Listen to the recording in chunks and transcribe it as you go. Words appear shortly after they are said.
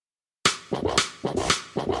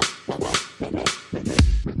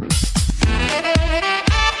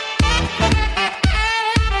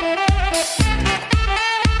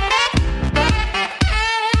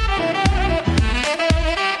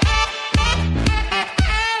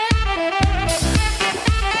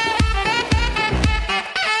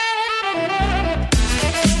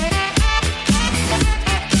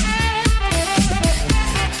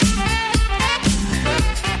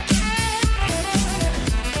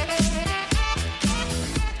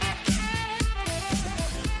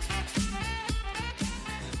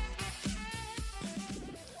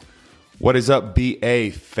What is up,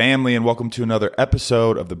 BA family, and welcome to another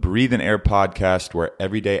episode of the Breathe and Air podcast, where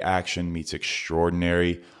everyday action meets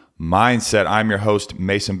extraordinary mindset. I'm your host,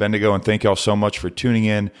 Mason Bendigo, and thank y'all so much for tuning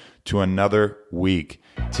in to another week.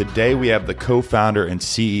 Today, we have the co-founder and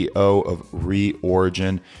CEO of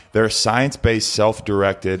Reorigin. They're a science-based,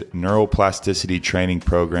 self-directed neuroplasticity training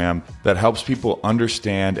program that helps people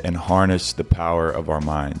understand and harness the power of our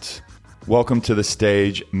minds. Welcome to the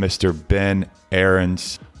stage, Mr. Ben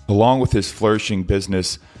Aarons. Along with his flourishing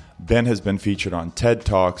business, Ben has been featured on TED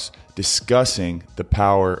Talks discussing the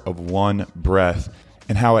power of one breath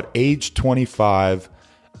and how at age 25,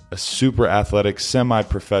 a super athletic,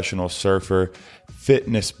 semi-professional surfer,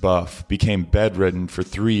 fitness buff, became bedridden for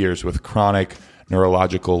 3 years with chronic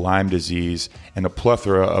neurological Lyme disease and a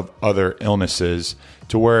plethora of other illnesses,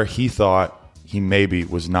 to where he thought he maybe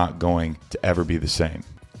was not going to ever be the same.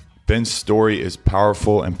 Ben's story is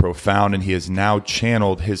powerful and profound, and he has now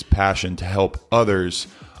channeled his passion to help others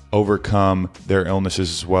overcome their illnesses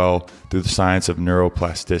as well through the science of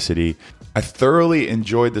neuroplasticity. I thoroughly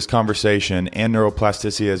enjoyed this conversation and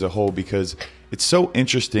neuroplasticity as a whole because it's so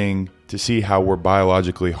interesting to see how we're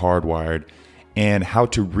biologically hardwired and how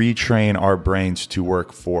to retrain our brains to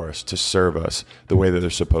work for us, to serve us the way that they're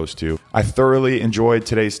supposed to. I thoroughly enjoyed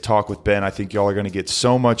today's talk with Ben. I think y'all are going to get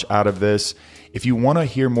so much out of this. If you want to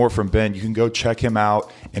hear more from Ben, you can go check him out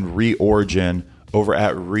and Reorigin over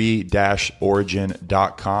at re-origin.com.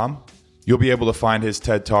 You'll be able to find his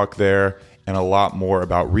TED Talk there and a lot more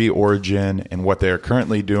about Reorigin and what they are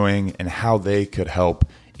currently doing and how they could help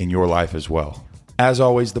in your life as well. As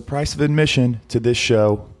always, the price of admission to this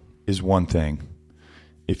show is one thing.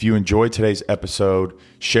 If you enjoyed today's episode,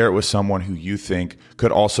 share it with someone who you think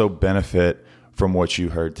could also benefit from what you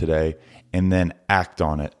heard today, and then act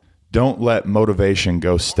on it. Don't let motivation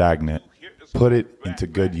go stagnant. Put it into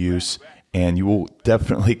good use, and you will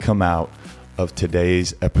definitely come out of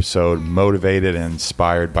today's episode motivated and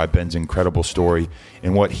inspired by Ben's incredible story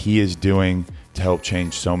and what he is doing to help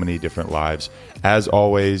change so many different lives. As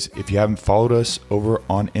always, if you haven't followed us over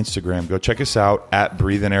on Instagram, go check us out at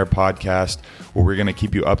Breathe and Air Podcast, where we're going to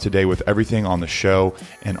keep you up to date with everything on the show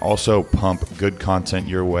and also pump good content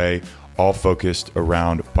your way, all focused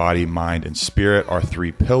around body, mind, and spirit, our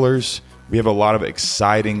three pillars. We have a lot of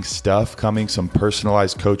exciting stuff coming, some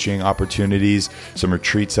personalized coaching opportunities, some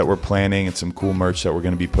retreats that we're planning, and some cool merch that we're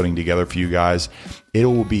going to be putting together for you guys. It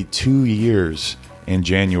will be 2 years in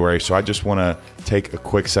January, so I just want to take a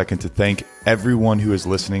quick second to thank everyone who is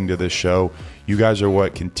listening to this show. You guys are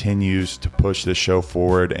what continues to push this show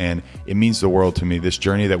forward, and it means the world to me. This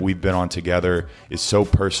journey that we've been on together is so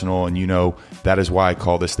personal, and you know that is why I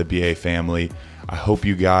call this the BA family. I hope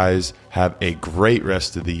you guys have a great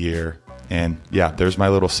rest of the year. And yeah, there's my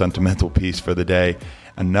little sentimental piece for the day.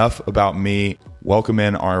 Enough about me. Welcome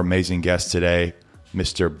in our amazing guest today,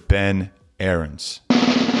 Mr. Ben Aarons.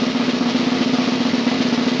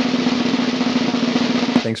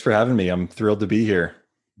 Thanks for having me. I'm thrilled to be here.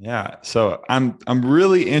 Yeah. So I'm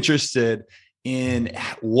really interested in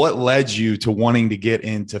what led you to wanting to get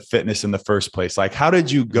into fitness in the first place. Like, how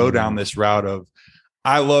did you go down this route of,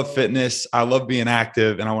 I love fitness, I love being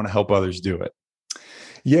active, and I want to help others do it?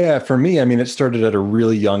 Yeah, for me, I mean, it started at a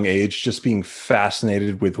really young age, just being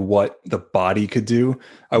fascinated with what the body could do.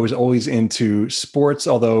 I was always into sports,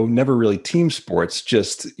 although never really team sports,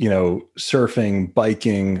 just, surfing,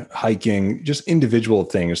 biking, hiking, just individual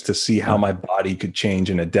things to see how my body could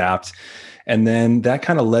change and adapt. And then that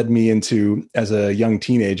kind of led me into, as a young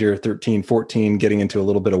teenager, 13, 14, getting into a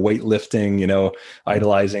little bit of weightlifting,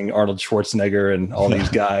 idolizing Arnold Schwarzenegger and all these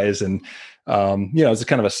guys. And as a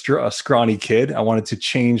kind of a scrawny kid, I wanted to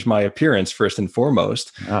change my appearance first and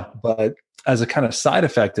foremost. But as a kind of side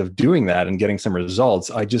effect of doing that and getting some results,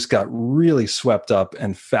 I just got really swept up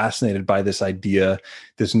and fascinated by this idea,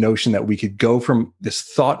 this notion that we could go from this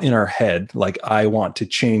thought in our head, like I want to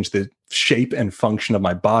change the shape and function of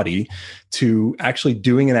my body, to actually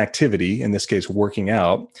doing an activity, in this case, working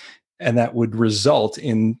out, and that would result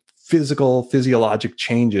in physiologic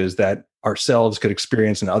changes that ourselves could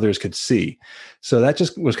experience and others could see. So that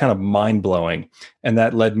just was kind of mind blowing. And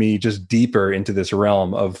that led me just deeper into this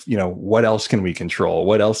realm of, what else can we control?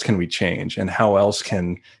 What else can we change? And how else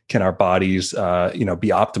can our bodies, be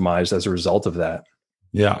optimized as a result of that?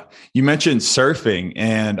 Yeah. You mentioned surfing,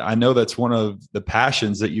 and I know that's one of the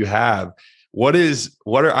passions that you have.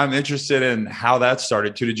 I'm interested in how that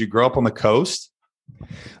started too. Did you grow up on the coast?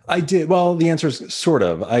 I did. Well, the answer is sort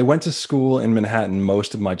of. I went to school in Manhattan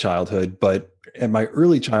most of my childhood, but in my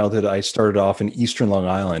early childhood, I started off in Eastern Long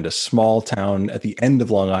Island, a small town at the end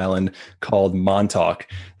of Long Island called Montauk.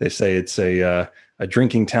 They say it's a a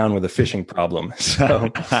drinking town with a fishing problem.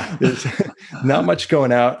 So there's not much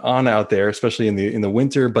going on out there, especially in the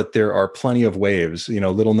winter, but there are plenty of waves.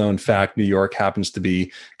 Little known fact, New York happens to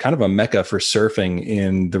be kind of a mecca for surfing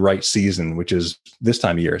in the right season, which is this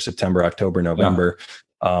time of year, September, October, November.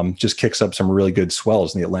 Just kicks up some really good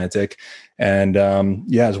swells in the Atlantic. And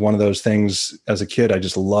it's one of those things. As a kid, I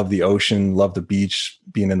just love the ocean, love the beach,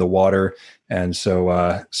 being in the water. And so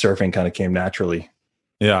surfing kind of came naturally.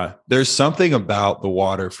 Yeah, there's something about the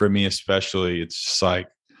water for me, especially. It's just like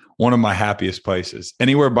one of my happiest places.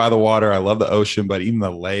 Anywhere by the water, I love the ocean, but even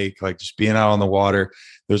the lake, like just being out on the water,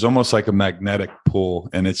 there's almost like a magnetic pull,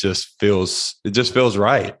 and it just feels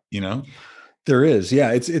right, There is.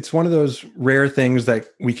 Yeah. It's one of those rare things that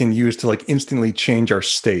we can use to like instantly change our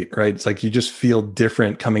state, right? It's like you just feel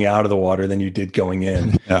different coming out of the water than you did going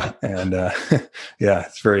in. Yeah. And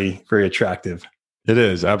it's very, very attractive. It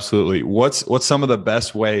is. Absolutely. What's some of the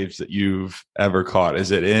best waves that you've ever caught?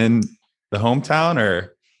 Is it in the hometown,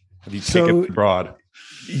 or have you taken it abroad?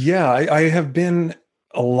 Yeah, I have been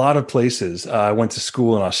a lot of places. I went to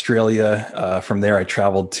school in Australia. From there, I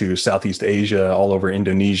traveled to Southeast Asia, all over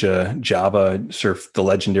Indonesia, Java, surfed the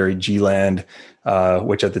legendary G-Land,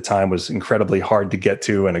 which at the time was incredibly hard to get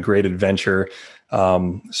to and a great adventure.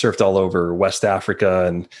 Surfed all over West Africa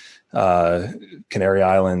and Canary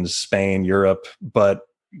Islands, Spain, Europe. But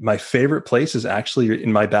my favorite place is actually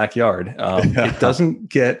in my backyard. It doesn't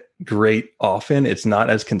get great often. It's not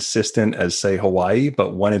as consistent as, say, Hawaii,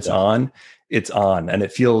 but when it's on, it's on. And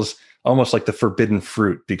it feels almost like the forbidden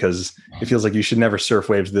fruit, because it feels like you should never surf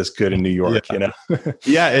waves this good in New York,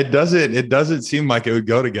 Yeah, it doesn't seem like it would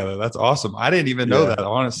go together. That's awesome. I didn't even know that,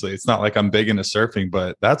 honestly. It's not like I'm big into surfing,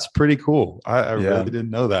 but that's pretty cool. I really didn't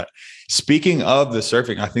know that. Speaking of the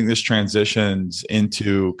surfing, I think this transitions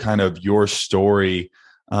into kind of your story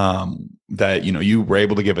that, you were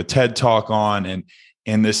able to give a TED talk on,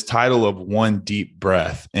 and this title of One Deep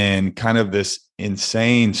Breath, and kind of this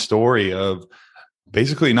insane story of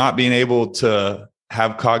basically not being able to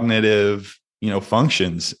have cognitive,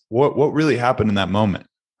 functions. What really happened in that moment?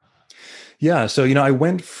 Yeah. So, I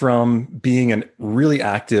went from being a really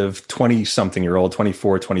active 20-something-year-old,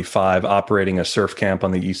 24, 25, operating a surf camp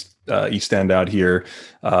on the East End out here.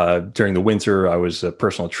 During the winter, I was a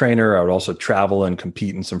personal trainer. I would also travel and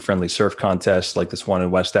compete in some friendly surf contests like this one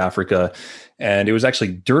in West Africa. And it was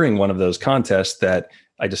actually during one of those contests that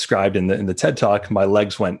I described in the TED Talk, my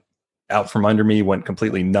legs went out from under me, went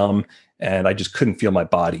completely numb, and I just couldn't feel my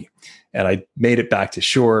body. And I made it back to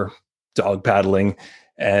shore, dog paddling,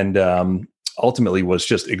 and ultimately was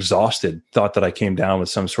just exhausted. Thought that I came down with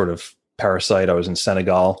some sort of parasite. I was in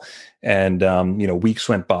Senegal, and weeks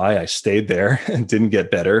went by. I stayed there and didn't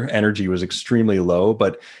get better. Energy was extremely low,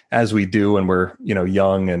 but as we do when we're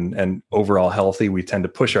young and overall healthy, we tend to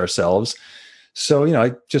push ourselves. So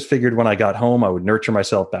I just figured when I got home, I would nurture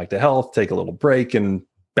myself back to health, take a little break, and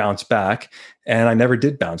bounce back. And I never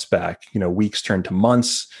did bounce back. Weeks turned to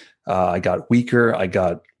months. I got weaker. I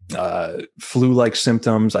got flu-like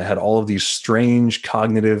symptoms. I had all of these strange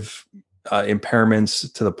cognitive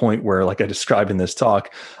impairments, to the point where, like I described in this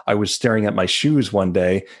talk, I was staring at my shoes one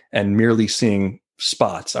day and merely seeing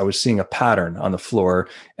spots. I was seeing a pattern on the floor,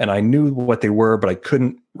 and I knew what they were, but I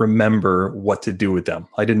couldn't remember what to do with them.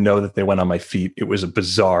 I didn't know that they went on my feet. It was a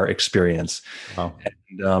bizarre experience. Wow.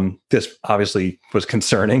 And this obviously was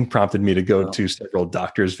concerning, prompted me to go to several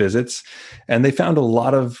doctor's visits, and they found a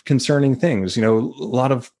lot of concerning things. A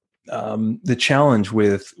lot of the challenge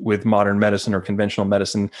with modern medicine or conventional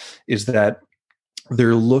medicine is that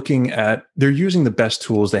they're using the best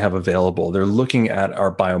tools they have available. They're looking at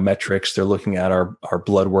our biometrics. They're looking at our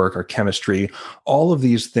blood work, our chemistry, all of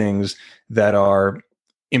these things that are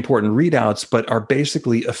important readouts, but are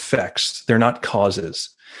basically effects. They're not causes.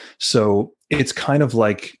 So it's kind of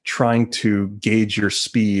like trying to gauge your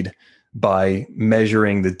speed by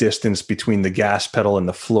measuring the distance between the gas pedal and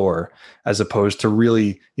the floor, as opposed to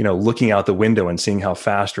really, looking out the window and seeing how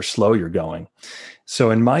fast or slow you're going. So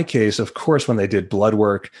in my case, of course, when they did blood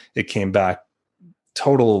work, it came back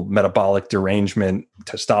total metabolic derangement.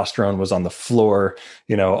 Testosterone was on the floor,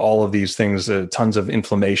 all of these things, tons of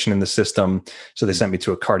inflammation in the system. So they sent me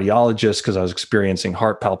to a cardiologist because I was experiencing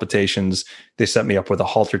heart palpitations. They set me up with a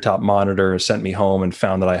halter top monitor, sent me home, and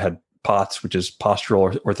found that I had POTS, which is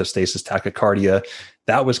postural orthostasis tachycardia.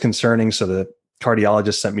 That was concerning. So the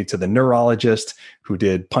cardiologist sent me to the neurologist, who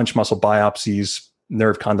did punch muscle biopsies,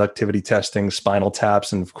 nerve conductivity testing, spinal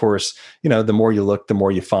taps. And of course, the more you look, the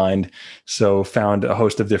more you find. So found a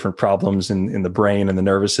host of different problems in the brain and the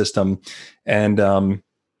nervous system. And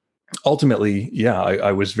ultimately,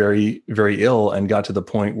 I was very, very ill and got to the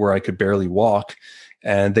point where I could barely walk.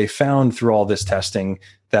 And they found through all this testing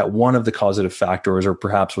that one of the causative factors, or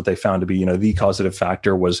perhaps what they found to be, the causative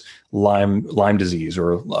factor, was Lyme disease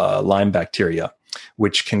or Lyme bacteria,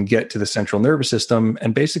 which can get to the central nervous system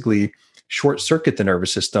and basically short circuit the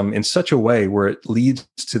nervous system in such a way where it leads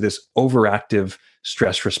to this overactive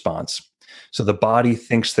stress response. So the body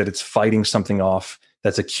thinks that it's fighting something off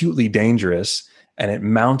that's acutely dangerous, and it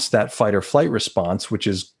mounts that fight or flight response, which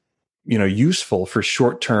is, useful for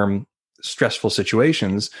short-term stressful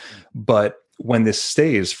situations. But when this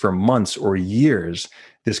stays for months or years,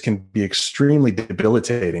 this can be extremely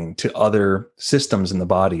debilitating to other systems in the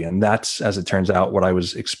body. And that's, as it turns out, what I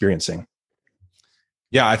was experiencing.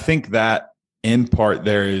 Yeah, I think that in part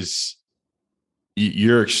there is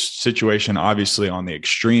your situation obviously on the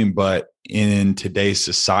extreme, but in today's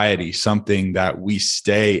society, something that we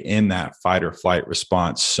stay in that fight or flight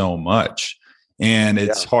response so much. And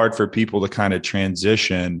it's hard for people to kind of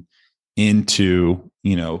transition into,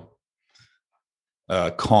 a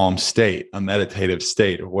calm state, a meditative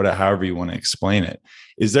state, or however you want to explain it.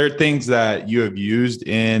 Is there things that you have used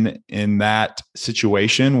in that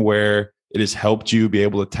situation where it has helped you be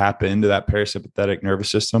able to tap into that parasympathetic nervous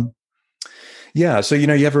system? Yeah. So, you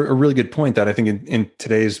have a really good point that I think in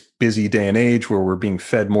today's busy day and age, where we're being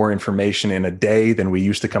fed more information in a day than we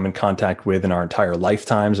used to come in contact with in our entire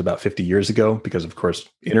lifetimes about 50 years ago, because of course,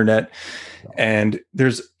 internet. And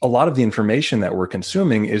there's a lot of the information that we're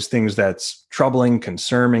consuming is things that's troubling,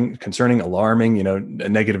 concerning, alarming,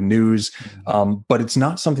 negative news. But it's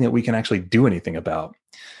not something that we can actually do anything about.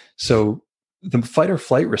 So the fight or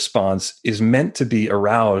flight response is meant to be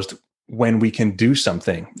aroused when we can do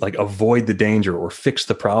something like avoid the danger or fix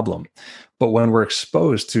the problem. But when we're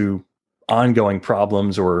exposed to ongoing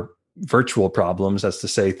problems or virtual problems, that's to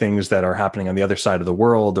say things that are happening on the other side of the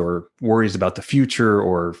world, or worries about the future,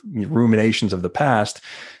 or ruminations of the past,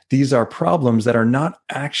 these are problems that are not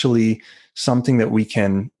actually something that we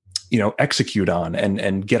can execute on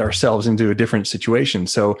and get ourselves into a different situation.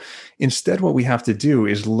 So instead, what we have to do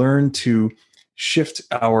is learn to shift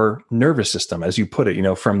our nervous system, as you put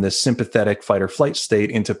it, from this sympathetic fight or flight state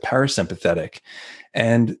into parasympathetic.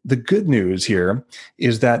 And the good news here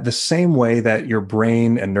is that the same way that your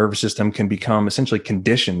brain and nervous system can become essentially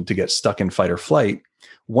conditioned to get stuck in fight or flight,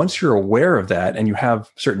 once you're aware of that and you have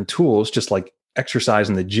certain tools, just like exercise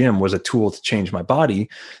in the gym was a tool to change my body,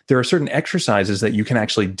 there are certain exercises that you can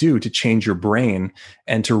actually do to change your brain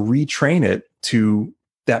and to retrain it to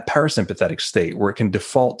that parasympathetic state where it can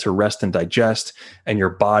default to rest and digest, and your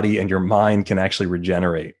body and your mind can actually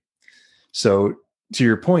regenerate. So to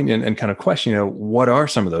your point and kind of question, what are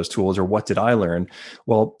some of those tools, or what did I learn?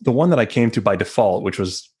 Well, the one that I came to by default, which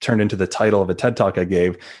was turned into the title of a TED Talk I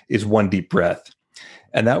gave, is One Deep Breath.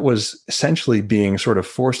 And that was essentially being sort of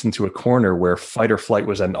forced into a corner where fight or flight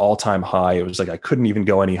was at an all-time high. It was like I couldn't even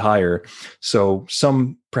go any higher. So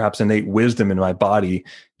some perhaps innate wisdom in my body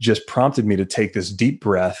just prompted me to take this deep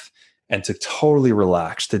breath and to totally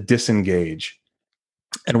relax, to disengage.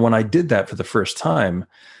 And when I did that for the first time,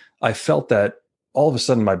 I felt that all of a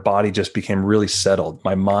sudden my body just became really settled.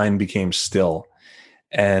 My mind became still.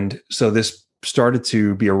 And so this started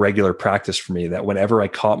to be a regular practice for me, that whenever I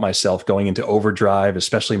caught myself going into overdrive,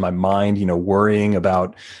 especially my mind, worrying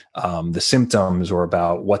about the symptoms or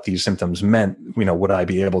about what these symptoms meant, would I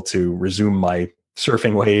be able to resume my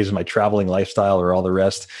surfing ways, my traveling lifestyle, or all the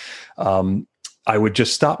rest? I would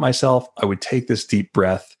just stop myself. I would take this deep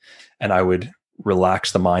breath and I would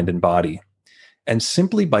relax the mind and body. And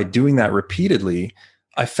simply by doing that repeatedly,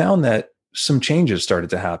 I found that some changes started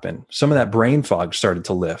to happen. Some of that brain fog started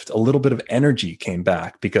to lift. A little bit of energy came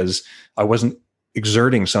back because I wasn't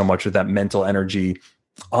exerting so much of that mental energy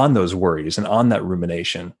on those worries and on that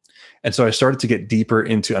rumination. And so I started to get deeper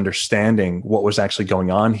into understanding what was actually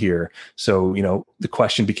going on here. So, the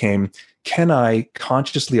question became, can I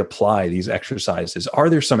consciously apply these exercises? Are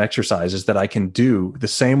there some exercises that I can do the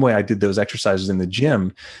same way I did those exercises in the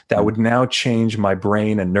gym that would now change my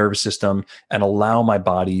brain and nervous system and allow my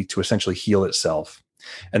body to essentially heal itself?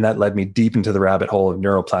 And that led me deep into the rabbit hole of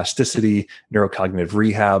neuroplasticity, neurocognitive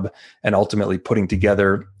rehab, and ultimately putting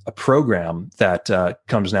together a program that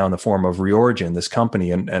comes now in the form of Reorigin, this company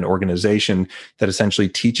and organization that essentially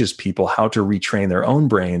teaches people how to retrain their own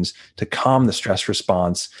brains to calm the stress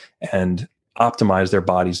response and optimize their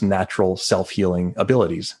body's natural self-healing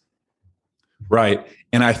abilities. Right.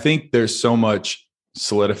 And I think there's so much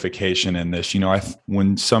solidification in this.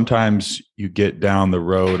 When sometimes you get down the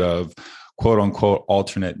road of quote unquote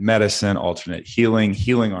alternate medicine, alternate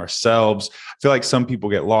healing ourselves, I feel like some people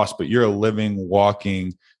get lost, but you're a living,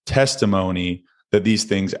 walking testimony that these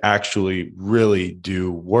things actually really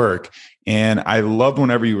do work. And I loved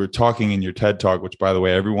whenever you were talking in your TED Talk, which, by the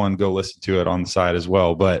way, everyone go listen to it on the side as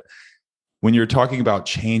well. But when you're talking about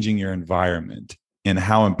changing your environment and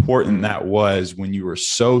how important that was when you were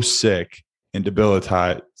so sick and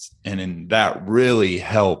debilitated, and that really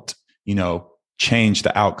helped, change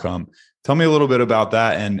the outcome. Tell me a little bit about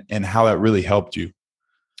that and how that really helped you.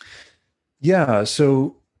 Yeah.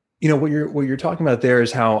 So, what you're talking about there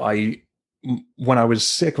is how when I was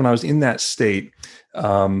sick, when I was in that state,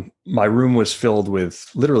 my room was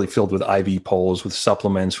literally filled with IV poles, with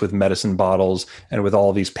supplements, with medicine bottles, and with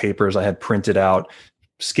all these papers I had printed out.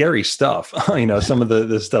 Scary stuff, some of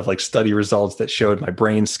the stuff like study results that showed my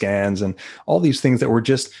brain scans and all these things that were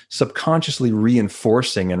just subconsciously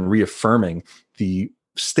reinforcing and reaffirming the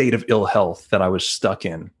state of ill health that I was stuck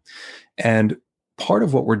in. And part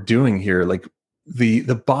of what we're doing here, like the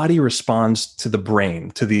body responds to the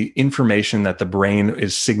brain, to the information that the brain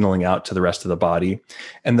is signaling out to the rest of the body.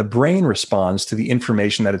 And the brain responds to the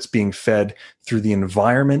information that it's being fed through the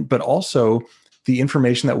environment, but also the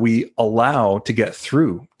information that we allow to get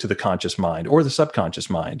through to the conscious mind or the subconscious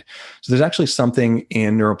mind. So there's actually something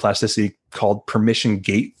in neuroplasticity called permission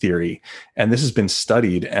gate theory. And this has been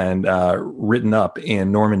studied and written up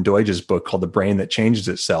in Norman Doidge's book called The Brain That Changes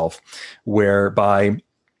Itself, whereby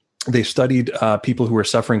they studied people who were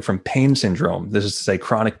suffering from pain syndrome. This is to say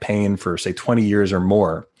chronic pain for, say, 20 years or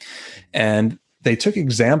more. And they took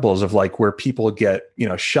examples of like where people get,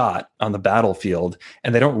 shot on the battlefield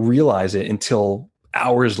and they don't realize it until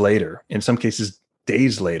hours later, in some cases,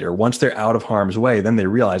 days later. Once they're out of harm's way, then they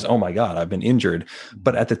realize, oh my God, I've been injured.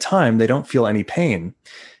 But at the time, they don't feel any pain.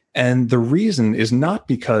 And the reason is not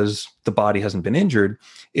because the body hasn't been injured.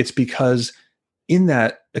 It's because in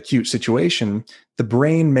that acute situation, the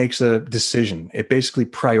brain makes a decision. It basically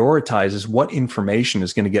prioritizes what information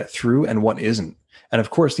is going to get through and what isn't. And of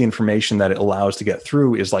course, the information that it allows to get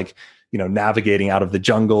through is like, navigating out of the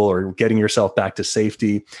jungle or getting yourself back to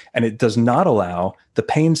safety. And it does not allow the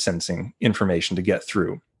pain sensing information to get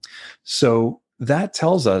through. So that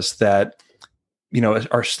tells us that,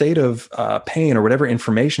 our state of pain or whatever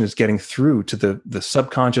information is getting through to the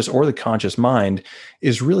subconscious or the conscious mind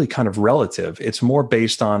is really kind of relative. It's more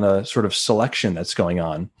based on a sort of selection that's going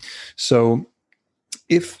on. So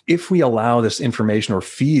if we allow this information or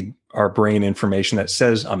feed our brain information that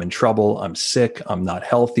says I'm in trouble, I'm sick, I'm not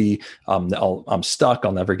healthy, I'm stuck,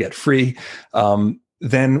 I'll never get free,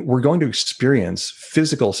 then we're going to experience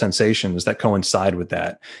physical sensations that coincide with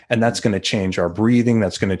that. And that's going to change our breathing.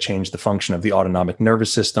 That's going to change the function of the autonomic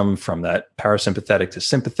nervous system from that parasympathetic to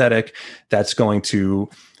sympathetic. That's going to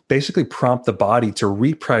basically prompt the body to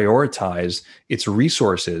reprioritize its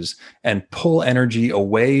resources and pull energy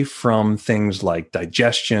away from things like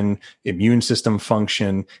digestion, immune system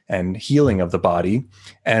function, and healing of the body,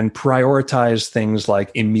 and prioritize things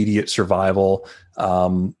like immediate survival,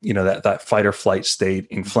 that fight or flight state,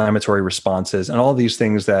 inflammatory responses, and all these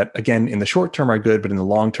things that, again, in the short term are good, but in the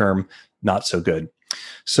long term, not so good.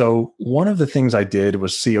 So one of the things I did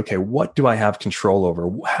was see, okay, what do I have control over?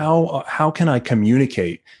 How can I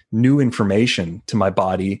communicate new information to my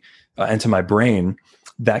body and to my brain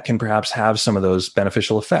that can perhaps have some of those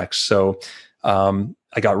beneficial effects? So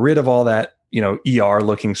I got rid of all that, ER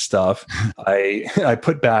looking stuff. I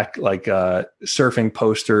put back like surfing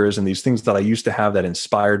posters and these things that I used to have that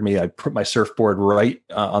inspired me. I put my surfboard right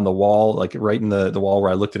on the wall, like right in the wall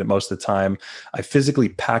where I looked at it most of the time. I physically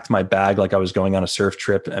packed my bag like I was going on a surf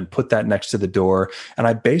trip and put that next to the door. And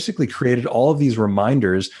I basically created all of these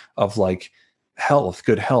reminders of like health,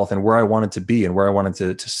 good health, and where I wanted to be and where I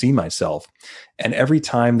wanted to see myself. And every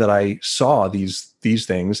time that I saw these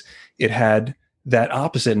things, it had that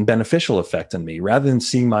opposite and beneficial effect on me. Rather than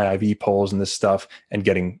seeing my IV poles and this stuff and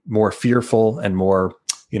getting more fearful and more,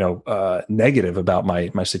 negative about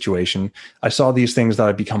my situation, I saw these things that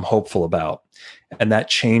I'd become hopeful about. And that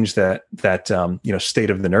changed that state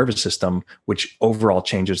of the nervous system, which overall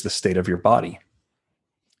changes the state of your body.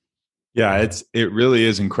 Yeah, it really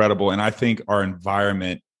is incredible. And I think our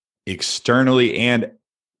environment externally and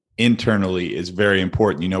internally is very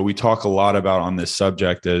important. We talk a lot about on this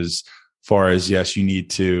subject as far as, yes, you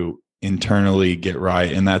need to internally get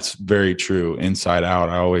right. And that's very true inside out,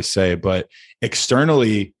 I always say. But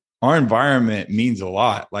externally, our environment means a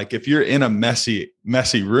lot. Like if you're in a messy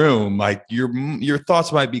room, like your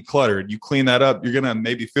thoughts might be cluttered. You clean that up, you're going to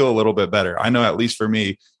maybe feel a little bit better. I know, at least for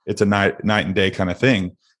me, it's a night and day kind of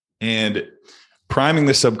thing. And priming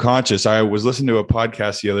the subconscious, I was listening to a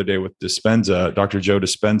podcast the other day with Dispenza, Dr. Joe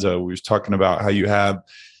Dispenza, who was talking about how you have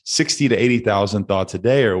 60 to 80,000 thoughts a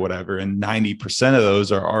day or whatever. And 90% of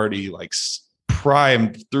those are already like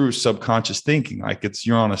primed through subconscious thinking, like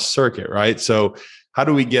you're on a circuit, right? So how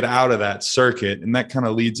do we get out of that circuit? And that kind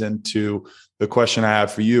of leads into the question I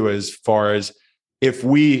have for you, as far as if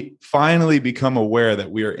we finally become aware that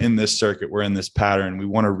we are in this circuit, we're in this pattern, we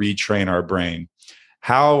want to retrain our brain.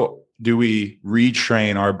 How do we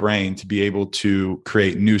retrain our brain to be able to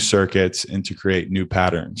create new circuits and to create new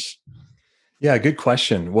patterns? Yeah, good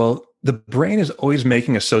question. Well, the brain is always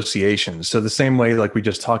making associations. So the same way, like we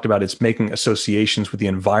just talked about, it's making associations with the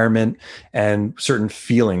environment and certain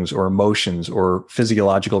feelings or emotions or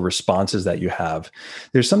physiological responses that you have.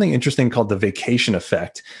 There's something interesting called the vacation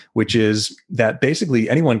effect, which is that basically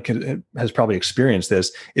anyone has probably experienced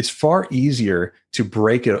this. It's far easier to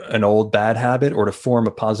break an old bad habit or to form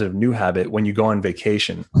a positive new habit when you go on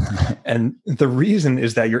vacation. And the reason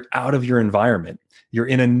is that you're out of your environment. You're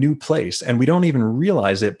in a new place, and we don't even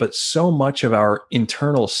realize it, but so much of our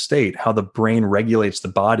internal state, how the brain regulates the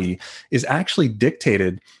body, is actually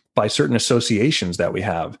dictated by certain associations that we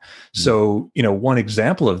have. So, one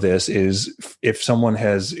example of this is if someone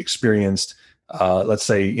has experienced let's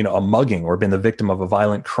say, a mugging or been the victim of a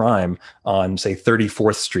violent crime on, say,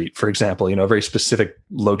 34th Street, for example, a very specific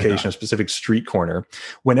location, a specific street corner.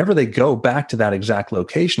 Whenever they go back to that exact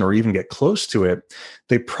location or even get close to it,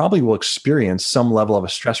 they probably will experience some level of a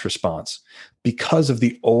stress response because of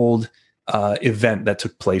the old event that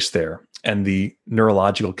took place there and the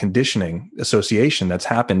neurological conditioning association that's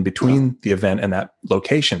happened between the event and that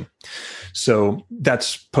location. So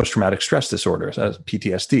that's post-traumatic stress disorder,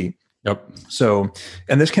 PTSD. Yep. So,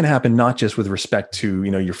 and this can happen not just with respect to,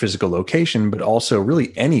 your physical location, but also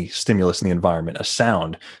really any stimulus in the environment, a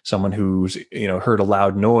sound, someone who's, heard a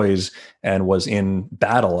loud noise and was in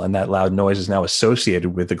battle, and that loud noise is now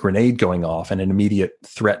associated with a grenade going off and an immediate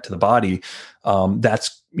threat to the body.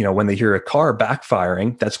 That's, when they hear a car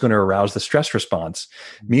backfiring, that's going to arouse the stress response.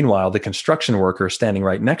 Meanwhile, the construction worker standing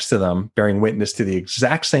right next to them, bearing witness to the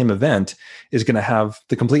exact same event, is going to have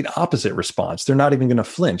the complete opposite response. They're not even going to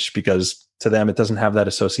flinch because to them, it doesn't have that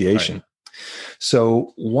association. Right.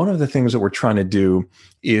 So one of the things that we're trying to do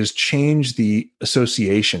is change the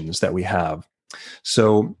associations that we have.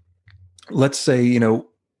 So let's say, in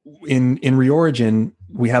Reorigin,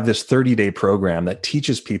 we have this 30-day program that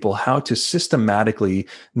teaches people how to systematically,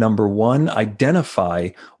 number one, identify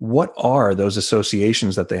what are those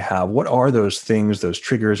associations that they have, what are those things, those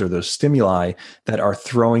triggers or those stimuli that are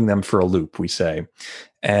throwing them for a loop, we say.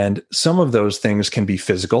 And some of those things can be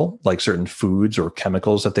physical, like certain foods or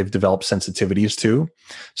chemicals that they've developed sensitivities to.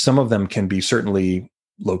 Some of them can be certainly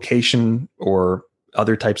location or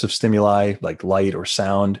other types of stimuli like light or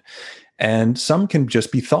sound. And some can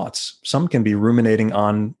just be thoughts. Some can be ruminating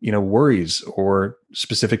on, worries or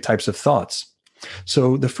specific types of thoughts.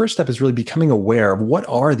 So the first step is really becoming aware of what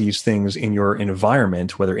are these things in your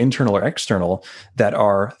environment, whether internal or external, that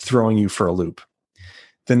are throwing you for a loop.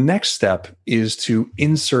 The next step is to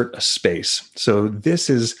insert a space. So this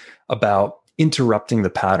is about interrupting the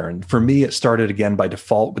pattern. For me, it started again by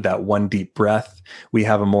default with that one deep breath. We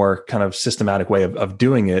have a more kind of systematic way of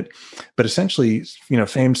doing it. But essentially,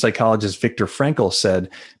 famed psychologist Viktor Frankl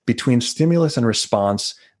said, between stimulus and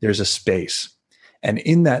response, there's a space. And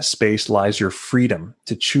in that space lies your freedom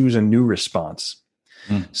to choose a new response.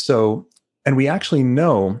 So, and we actually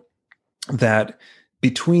know that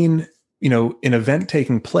between, an event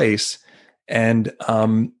taking place and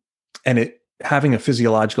it having a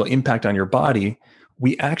physiological impact on your body,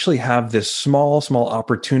 we actually have this small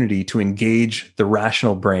opportunity to engage the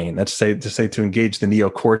rational brain. That's to engage the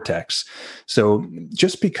neocortex. So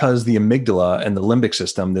just because the amygdala and the limbic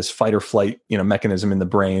system, this fight or flight, mechanism in the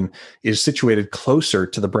brain, is situated closer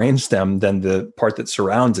to the brainstem than the part that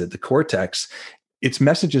surrounds it, the cortex, its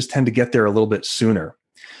messages tend to get there a little bit sooner.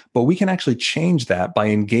 But we can actually change that by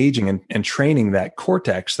engaging and training that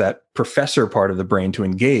cortex, that professor part of the brain, to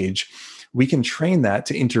engage. We can train that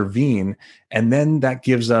to intervene. And then that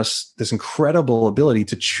gives us this incredible ability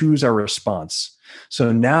to choose our response.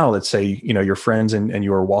 So now let's say, your friends and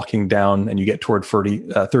you are walking down and you get toward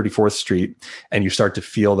 34th Street and you start to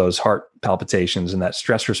feel those heart palpitations and that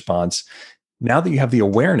stress response. Now that you have the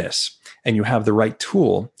awareness and you have the right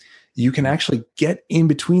tool, you can actually get in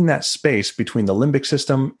between that space between the limbic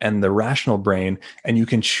system and the rational brain, and you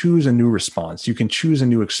can choose a new response. You can choose a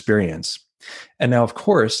new experience. And now, of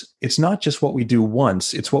course, it's not just what we do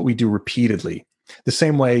once, it's what we do repeatedly. The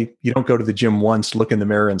same way you don't go to the gym once, look in the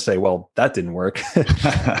mirror and say, well, that didn't work.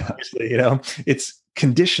 It's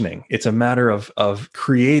conditioning. It's a matter of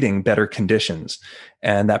creating better conditions.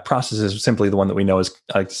 And that process is simply the one that we know as,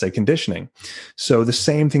 I like to say, conditioning. So the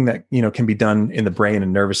same thing that, can be done in the brain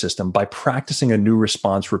and nervous system, by practicing a new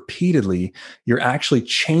response repeatedly, you're actually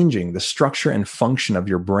changing the structure and function of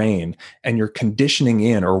your brain, and you're conditioning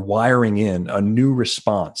in or wiring in a new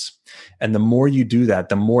response. And the more you do that,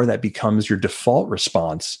 the more that becomes your default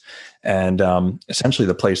response, and essentially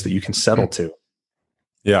the place that you can settle to.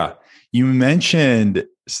 Yeah. You mentioned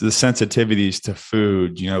the sensitivities to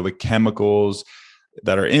food, the chemicals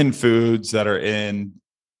that are in foods, that are in,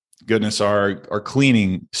 goodness, our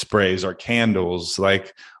cleaning sprays, our candles,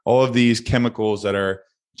 like all of these chemicals that are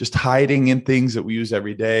just hiding in things that we use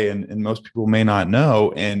every day, and most people may not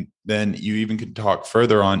know. And then you even can talk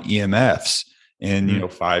further on EMFs and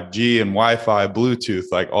 5G and Wi-Fi,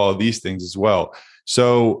 Bluetooth, like all of these things as well.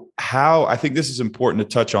 So I think this is important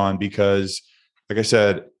to touch on, because like I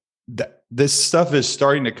said, this stuff is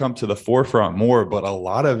starting to come to the forefront more, but a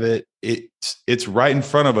lot of it's right in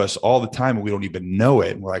front of us all the time, and we don't even know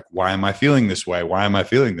it. And we're like, why am I feeling this way? Why am I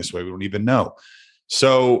feeling this way? We don't even know.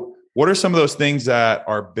 So what are some of those things that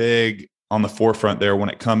are big on the forefront there when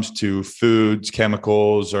it comes to foods,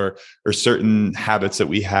 chemicals, or certain habits that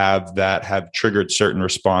we have that have triggered certain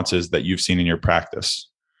responses that you've seen in your practice?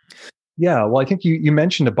 Yeah, well, I think you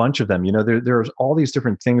mentioned a bunch of them. There's all these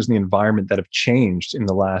different things in the environment that have changed in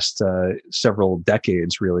the last several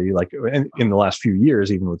decades, really, like in the last few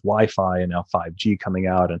years, even with Wi-Fi and now 5G coming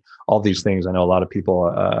out and all these things. I know a lot of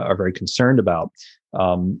people are very concerned about,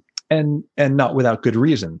 and not without good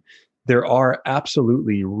reason. There are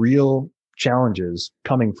absolutely real challenges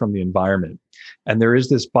coming from the environment. And there is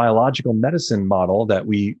this biological medicine model that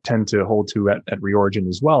we tend to hold to at Reorigin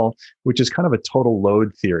as well, which is kind of a total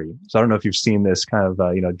load theory. So I don't know if you've seen this kind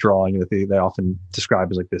of drawing that they often describe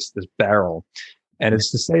as like this barrel. And it's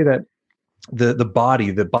to say that the body,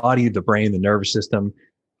 the brain, the nervous system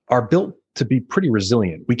are built to be pretty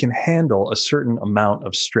resilient. We can handle a certain amount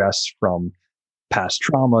of stress from past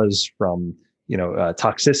traumas, from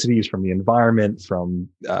toxicities from the environment, from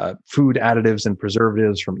food additives and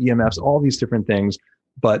preservatives, from EMFs, all these different things.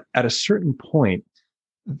 But at a certain point,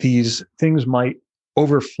 these things might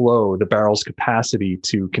overflow the barrel's capacity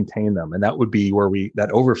to contain them. And that would be where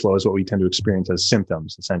that overflow is what we tend to experience as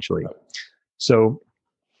symptoms, essentially. So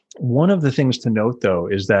one of the things to note, though,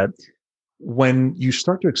 is that when you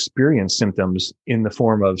start to experience symptoms in the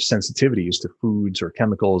form of sensitivities to foods or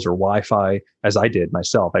chemicals or Wi-Fi, as I did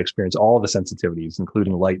myself, I experienced all the sensitivities,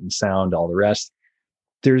 including light and sound, all the rest.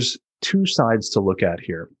 There's two sides to look at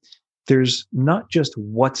here. There's not just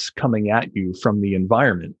what's coming at you from the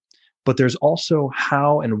environment, but there's also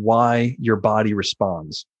how and why your body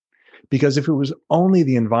responds. Because if it was only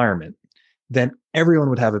the environment, then everyone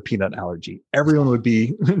would have a peanut allergy. Everyone would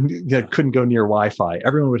couldn't go near Wi-Fi.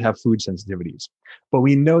 Everyone would have food sensitivities. But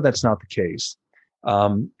we know that's not the case.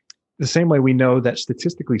 The same way we know that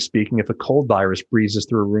statistically speaking, if a cold virus breezes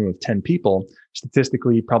through a room of 10 people,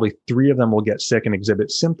 statistically, probably 3 of them will get sick and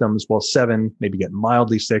exhibit symptoms, while 7 maybe get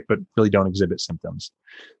mildly sick, but really don't exhibit symptoms.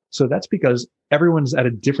 So that's because everyone's at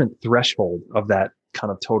a different threshold of that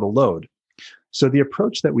kind of total load. So the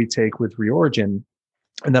approach that we take with Reorigin,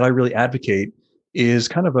 and that I really advocate, is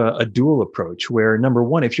kind of a dual approach where, number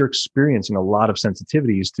one, if you're experiencing a lot of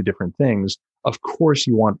sensitivities to different things, of course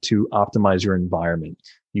you want to optimize your environment.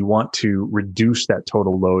 You want to reduce that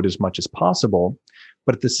total load as much as possible.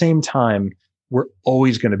 But at the same time, we're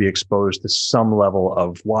always going to be exposed to some level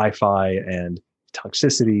of Wi-Fi and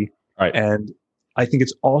toxicity. Right. And I think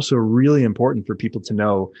it's also really important for people to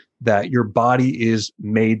know that your body is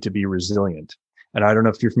made to be resilient. And I don't know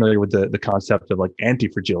if you're familiar with the concept of like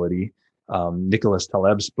anti-fragility, Nicholas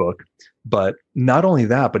Taleb's book. But not only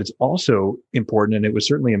that, but it's also important, and it was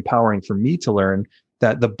certainly empowering for me to learn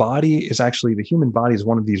that the human body is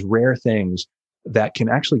one of these rare things that can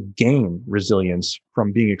actually gain resilience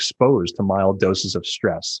from being exposed to mild doses of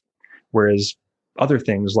stress. Whereas other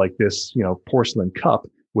things like this, porcelain cup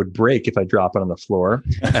would break if I drop it on the floor,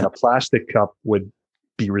 and a plastic cup would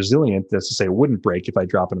be resilient, that's to say it wouldn't break if I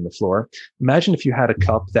drop it on the floor. Imagine if you had a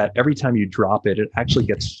cup that every time you drop it, it actually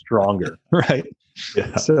gets stronger, right?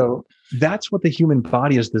 Yeah. So that's what the human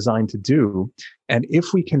body is designed to do. And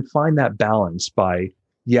if we can find that balance by,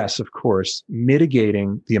 yes, of course,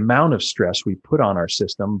 mitigating the amount of stress we put on our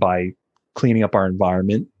system by cleaning up our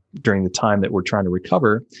environment during the time that we're trying to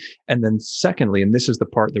recover. And then secondly, and this is the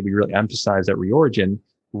part that we really emphasize at Reorigin,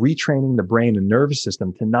 retraining the brain and nervous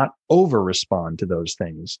system to not over-respond to those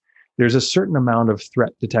things. There's a certain amount of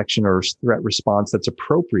threat detection or threat response that's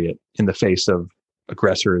appropriate in the face of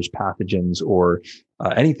aggressors, pathogens, or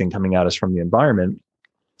anything coming at us from the environment.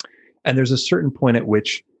 And there's a certain point at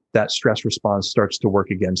which that stress response starts to work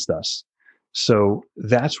against us. So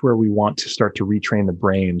that's where we want to start to retrain the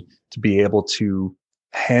brain to be able to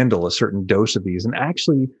handle a certain dose of these. And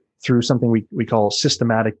actually, through something we call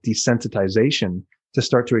systematic desensitization, to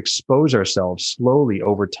start to expose ourselves slowly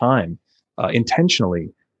over time, intentionally,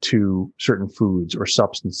 to certain foods or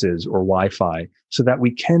substances or Wi-Fi, so that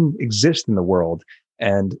we can exist in the world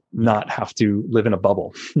and not have to live in a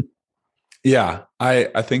bubble. Yeah,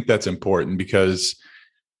 I think that's important because,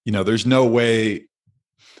 there's no way.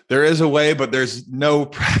 There is a way, but there's no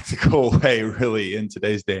practical way really in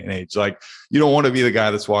today's day and age. Like, you don't want to be the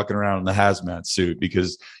guy that's walking around in the hazmat suit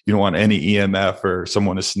because you don't want any EMF or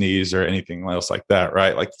someone to sneeze or anything else like that,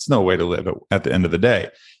 right? Like, it's no way to live at the end of the day.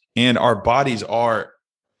 And our bodies are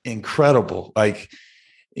incredible. Like,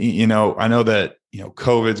 I know that,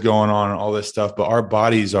 COVID's going on and all this stuff, but our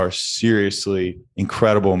bodies are seriously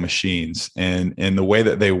incredible machines, and the way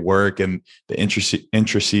that they work and the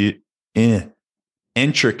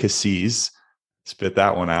intricacies, spit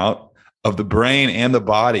that one out, of the brain and the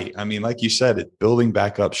body. I mean, like you said, it building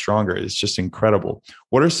back up stronger. It's just incredible.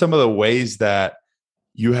 What are some of the ways that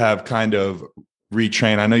you have kind of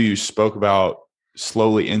retrained? I know you spoke about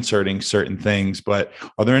slowly inserting certain things, but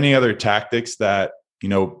are there any other tactics that,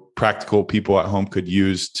 practical people at home could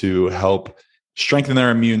use to help strengthen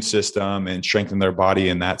their immune system and strengthen their body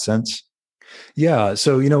in that sense? Yeah.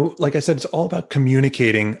 So, like I said, it's all about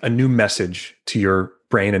communicating a new message to your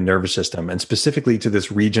brain and nervous system, and specifically to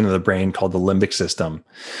this region of the brain called the limbic system.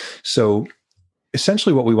 So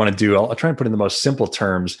essentially what we want to do, I'll try and put it in the most simple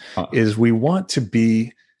terms, is we want to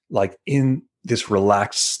be like in this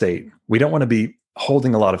relaxed state. We don't want to be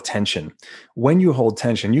holding a lot of tension. When you hold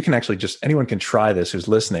tension, you can actually anyone can try this who's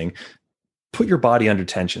listening. Put your body under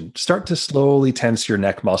tension. Start to slowly tense your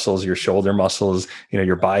neck muscles, your shoulder muscles,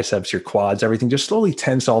 your biceps, your quads, everything. Just slowly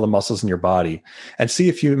tense all the muscles in your body. And see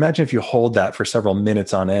if you hold that for several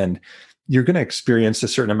minutes on end, you're going to experience a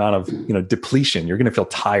certain amount of, depletion. You're going to feel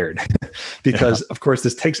tired because, of course,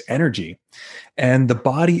 this takes energy. And the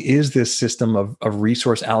body is this system of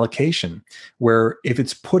resource allocation, where if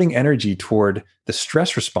it's putting energy toward the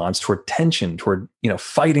stress response, toward tension, toward,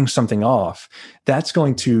 fighting something off, that's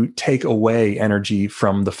going to take away energy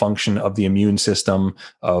from the function of the immune system,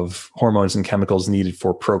 of hormones and chemicals needed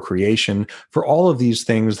for procreation, for all of these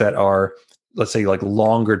things that are, let's say, like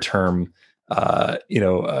longer term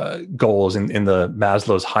goals in the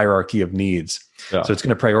Maslow's hierarchy of needs. Yeah. So it's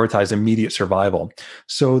going to prioritize immediate survival.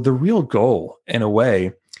 So the real goal, in a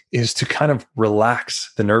way, is to kind of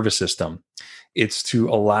relax the nervous system. It's to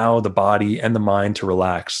allow the body and the mind to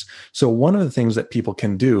relax. So one of the things that people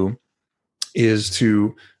can do is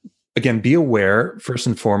to, again, be aware, first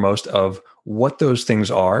and foremost, of what those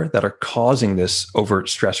things are that are causing this overt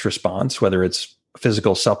stress response, whether it's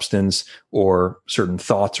physical substance or certain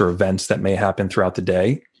thoughts or events that may happen throughout the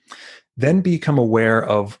day. Then become aware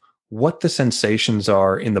of what the sensations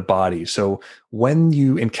are in the body. So when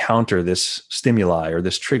you encounter this stimuli or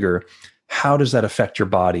this trigger, how does that affect your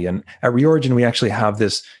body? And at Reorigin, we actually have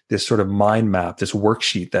this sort of mind map, this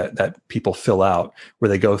worksheet that people fill out, where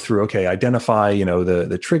they go through, okay, identify,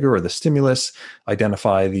 the trigger or the stimulus,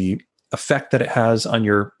 identify the effect that it has on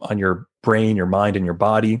your brain, your mind, and your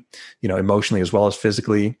body, emotionally as well as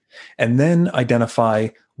physically, and then identify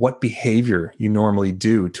what behavior you normally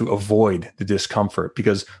do to avoid the discomfort.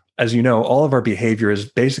 Because as you know, all of our behavior is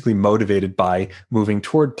basically motivated by moving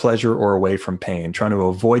toward pleasure or away from pain, trying to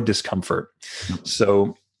avoid discomfort.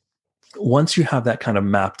 So once you have that kind of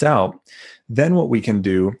mapped out, then what we can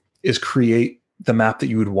do is create the map that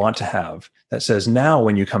you would want to have that says, now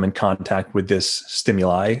when you come in contact with this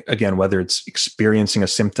stimuli, again, whether it's experiencing a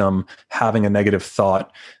symptom, having a negative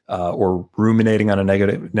thought, or ruminating on a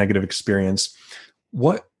negative experience,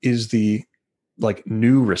 what is the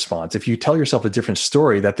new response? If you tell yourself a different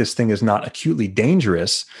story, that this thing is not acutely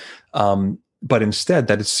dangerous, but instead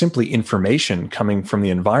that it's simply information coming from the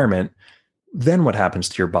environment, then what happens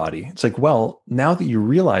to your body? It's like, well, now that you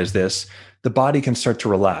realize this, the body can start to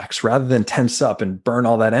relax rather than tense up and burn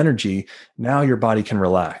all that energy. Now your body can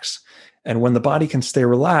relax. And when the body can stay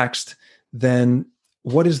relaxed, then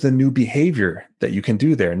what is the new behavior that you can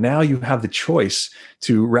do there? Now you have the choice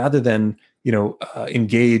to, rather than,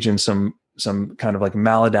 engage in some kind of like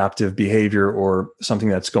maladaptive behavior or something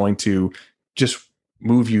that's going to just,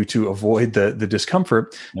 move you to avoid the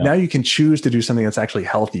discomfort. Yeah. Now you can choose to do something that's actually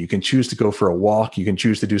healthy. You can choose to go for a walk. You can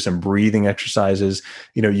choose to do some breathing exercises.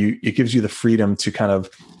 It gives you the freedom to kind of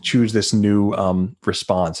choose this new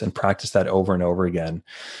response and practice that over and over again.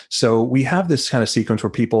 So we have this kind of sequence where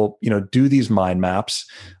people, do these mind maps,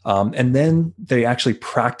 and then they actually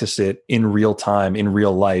practice it in real time, in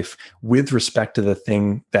real life, with respect to the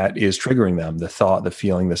thing that is triggering them, the thought, the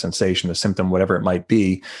feeling, the sensation, the symptom, whatever it might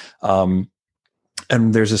be.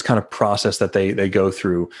 And there's this kind of process that they go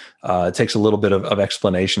through. It takes a little bit of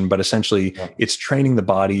explanation, but essentially it's training the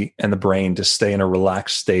body and the brain to stay in a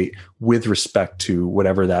relaxed state with respect to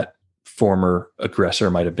whatever that former aggressor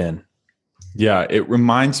might have been. Yeah, it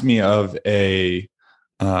reminds me of a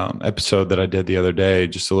episode that I did the other day,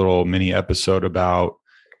 just a little mini episode about,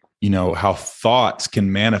 how thoughts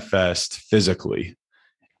can manifest physically.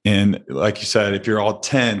 And like you said, if you're all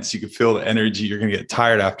tense, you can feel the energy, you're going to get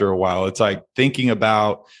tired after a while. It's like thinking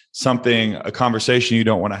about something, a conversation you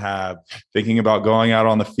don't want to have, thinking about going out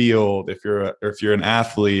on the field if you're an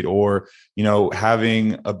athlete, or,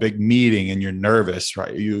 having a big meeting and you're nervous,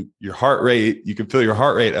 right? Your heart rate, you can feel your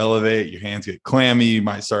heart rate elevate, your hands get clammy, you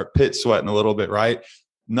might start pit sweating a little bit, right?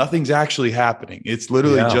 Nothing's actually happening. It's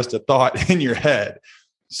literally just a thought in your head.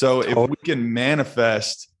 So if we can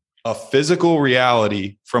manifest a physical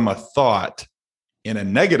reality from a thought in a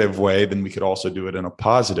negative way, then we could also do it in a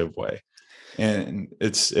positive way. And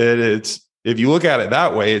it's if you look at it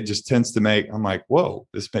that way, it just tends to I'm like, whoa,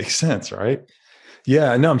 this makes sense, right?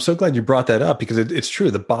 Yeah, no, I'm so glad you brought that up, because it's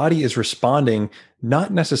true. The body is responding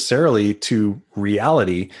not necessarily to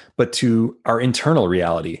reality, but to our internal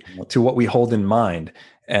reality, to what we hold in mind.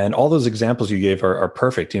 And all those examples you gave are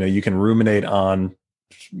perfect. You can ruminate on,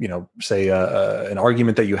 say an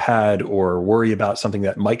argument that you had, or worry about something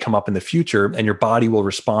that might come up in the future, and your body will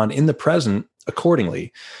respond in the present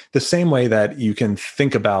accordingly. The same way that you can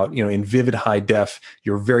think about, in vivid high def,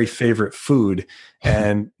 your very favorite food,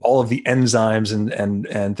 and all of the enzymes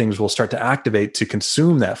and things will start to activate to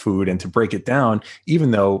consume that food and to break it down,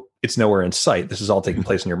 even though it's nowhere in sight. This is all taking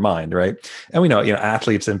place in your mind, right? And we know,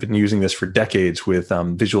 athletes have been using this for decades with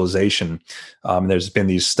visualization. There's been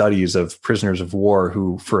these studies of prisoners of war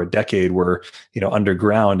who, for a decade, were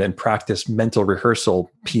underground and practiced mental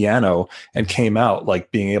rehearsal piano, and came out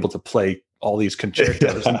like being able to play all these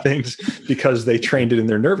concertos and things because they trained it in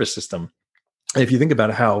their nervous system. And if you think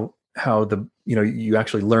about how you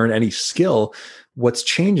actually learn any skill, what's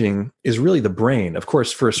changing is really the brain. Of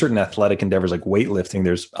course, for certain athletic endeavors like weightlifting,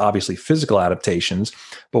 there's obviously physical adaptations.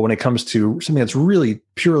 But when it comes to something that's really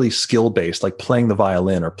purely skill-based, like playing the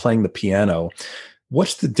violin or playing the piano,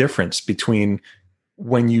 what's the difference between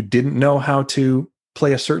when you didn't know how to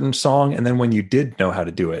play a certain song and then when you did know how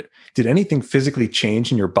to do it? Did anything physically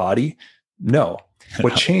change in your body? No.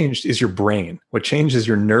 What changed is your brain. What changed is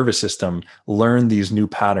your nervous system learned these new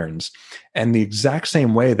patterns. And the exact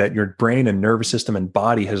same way that your brain and nervous system and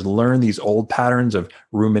body has learned these old patterns of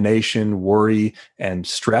rumination, worry, and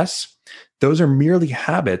stress, those are merely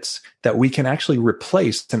habits that we can actually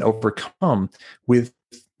replace and overcome with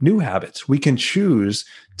new habits. We can choose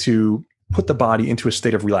to put the body into a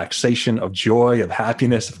state of relaxation, of joy, of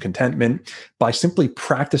happiness, of contentment by simply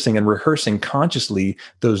practicing and rehearsing consciously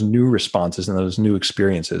those new responses and those new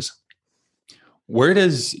experiences. Where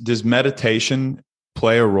does meditation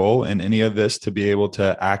play a role in any of this to be able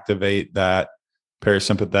to activate that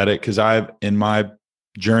parasympathetic? Because in my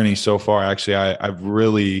journey so far, actually, I've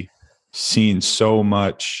really seen so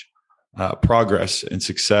much progress and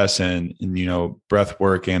success in breath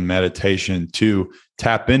work and meditation to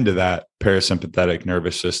tap into that parasympathetic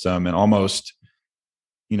nervous system and almost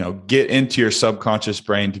get into your subconscious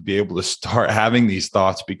brain to be able to start having these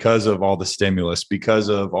thoughts because of all the stimulus, because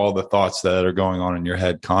of all the thoughts that are going on in your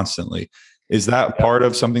head constantly. Is that part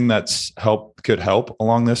of something that's could help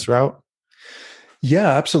along this route? Yeah,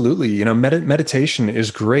 absolutely. Meditation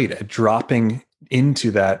is great at dropping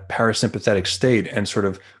into that parasympathetic state and sort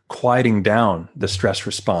of quieting down the stress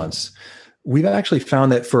response. We've actually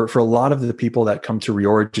found that for a lot of the people that come to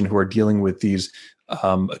Reorigin who are dealing with these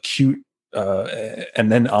acute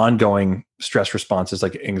and then ongoing stress responses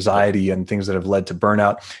like anxiety and things that have led to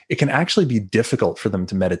burnout, it can actually be difficult for them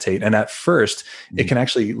to meditate. And at first, it can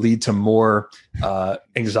actually lead to more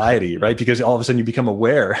anxiety, right? Because all of a sudden you become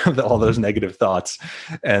aware of all those negative thoughts,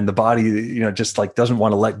 and the body, just like doesn't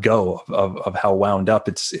want to let go of how wound up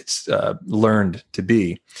it's learned to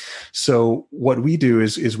be. So what we do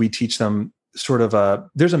is we teach them sort of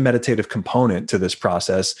there's a meditative component to this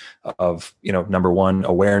process of, number one,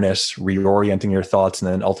 awareness, reorienting your thoughts,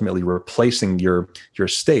 and then ultimately replacing your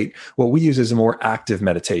state. What we use is a more active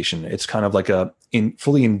meditation. It's kind of like a in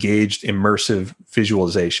fully engaged, immersive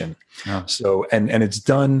visualization. Yeah. So, and it's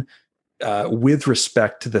done with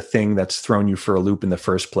respect to the thing that's thrown you for a loop in the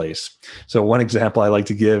first place. So one example I like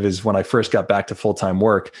to give is when I first got back to full-time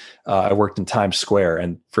work, I worked in Times Square,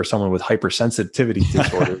 and for someone with hypersensitivity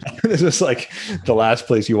disorders, this was like the last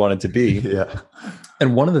place you wanted to be. Yeah.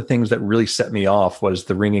 And one of the things that really set me off was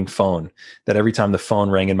the ringing phone. That every time the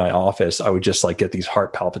phone rang in my office, I would just like get these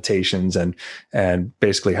heart palpitations and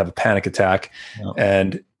basically have a panic attack. Yeah.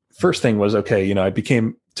 And first thing was, okay, you know,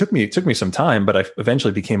 took me some time, but I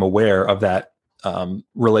eventually became aware of that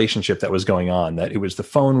relationship that was going on, that it was the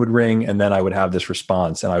phone would ring and then I would have this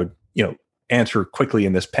response and I would, you know, answer quickly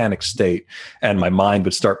in this panic state. And my mind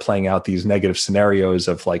would start playing out these negative scenarios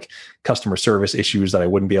of like customer service issues that I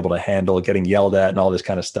wouldn't be able to handle, getting yelled at and all this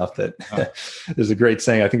kind of stuff. That there's a great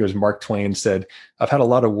saying, I think it was Mark Twain said, "I've had a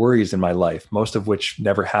lot of worries in my life, most of which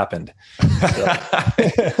never happened." So,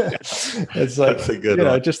 it's like, that's a good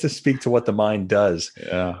one. Just to speak to what the mind does.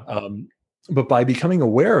 Yeah. But by becoming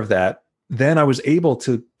aware of that, then I was able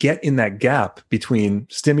to get in that gap between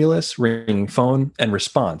stimulus, ringing phone, and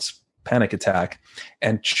response, panic attack,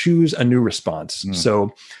 and choose a new response.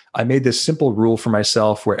 So I made this simple rule for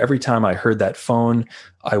myself where every time I heard that phone,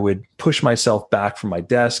 I would push myself back from my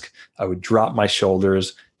desk. I would drop my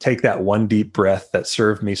shoulders, take that one deep breath that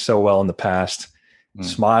served me so well in the past,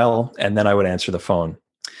 smile, and then I would answer the phone.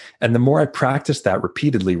 And the more I practiced that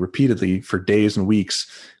repeatedly for days and weeks,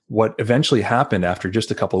 what eventually happened after just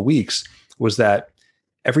a couple of weeks was that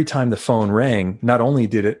every time the phone rang, not only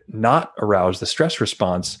did it not arouse the stress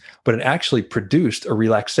response, but it actually produced a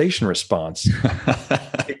relaxation response.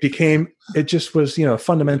 It just was, you know, a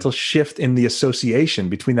fundamental shift in the association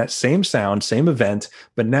between that same sound, same event.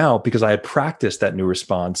 But now, because I had practiced that new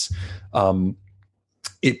response,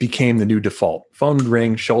 it became the new default. Phone would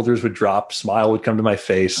ring, shoulders would drop, smile would come to my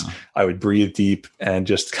face. I would breathe deep and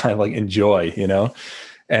just kind of like enjoy, you know?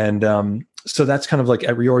 And, so that's kind of like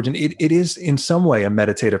at Reorigin. It is in some way a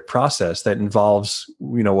meditative process that involves,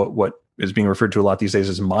 you know, what is being referred to a lot these days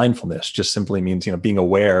as mindfulness. Just simply means, you know, being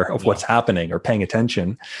aware of what's happening or paying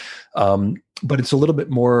attention. But it's a little bit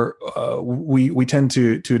more. We tend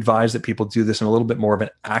to advise that people do this in a little bit more of an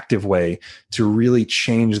active way to really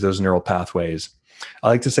change those neural pathways. I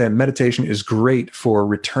like to say meditation is great for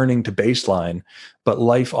returning to baseline, but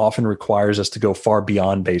life often requires us to go far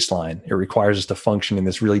beyond baseline. It requires us to function in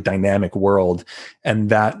this really dynamic world.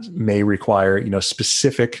 And that may require, you know,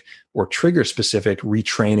 specific or trigger specific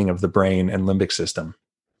retraining of the brain and limbic system.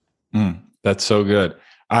 That's so good.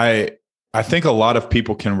 I think a lot of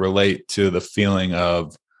people can relate to the feeling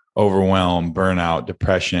of overwhelm, burnout,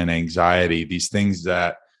 depression, anxiety, these things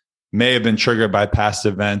that may have been triggered by past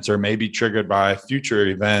events or maybe triggered by future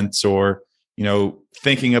events, or, you know,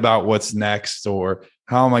 thinking about what's next, or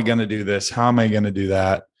how am I going to do this? How am I going to do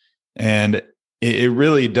that? And it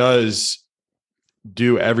really does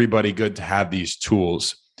do everybody good to have these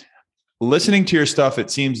tools. Listening to your stuff, it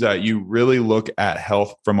seems that you really look at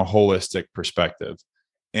health from a holistic perspective.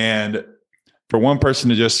 And for one person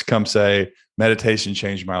to just come say, meditation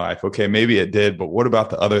changed my life. Okay, maybe it did, but what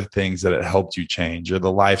about the other things that it helped you change, or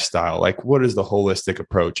the lifestyle? Like, what is the holistic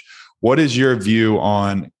approach? What is your view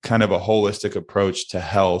on kind of a holistic approach to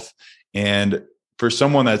health? And for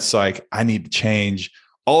someone that's like, I need to change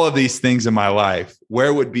all of these things in my life,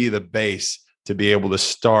 where would be the base to be able to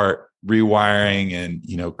start rewiring and,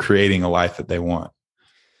 you know, creating a life that they want?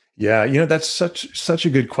 Yeah, you know, that's such a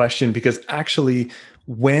good question, because actually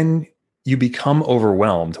when you become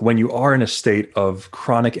overwhelmed, when you are in a state of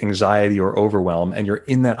chronic anxiety or overwhelm and you're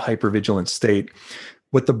in that hypervigilant state,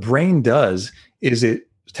 what the brain does is it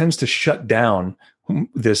tends to shut down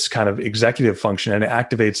this kind of executive function, and it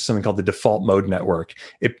activates something called the default mode network.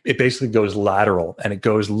 It basically goes lateral, and it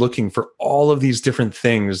goes looking for all of these different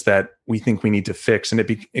things that we think we need to fix. And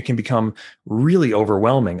it can become really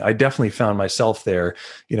overwhelming. I definitely found myself there,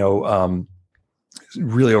 you know,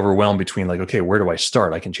 really overwhelmed between like, okay, where do I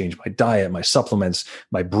start? I can change my diet, my supplements,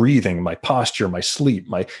 my breathing, my posture, my sleep,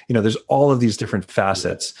 there's all of these different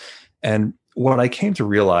facets. And what I came to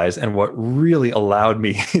realize, and what really allowed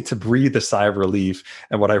me to breathe a sigh of relief,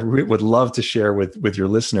 and what I would love to share with your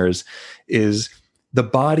listeners, is the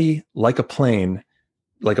body, like a plane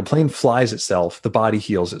flies itself, the body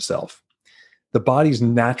heals itself. The body's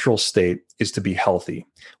natural state is to be healthy.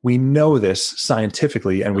 We know this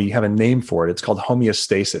scientifically, and we have a name for it. It's called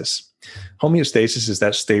homeostasis. Homeostasis is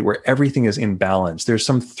that state where everything is in balance. There's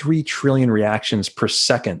some 3 trillion reactions per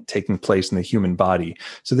second taking place in the human body.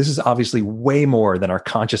 So this is obviously way more than our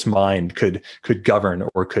conscious mind could govern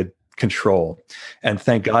or could control. And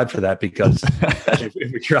thank God for that, because if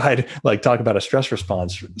we tried, like, talk about a stress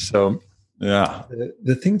response. So Yeah.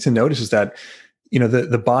 The thing to notice is that,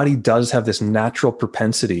 the body does have this natural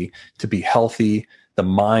propensity to be healthy. The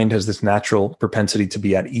mind has this natural propensity to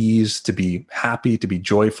be at ease, to be happy, to be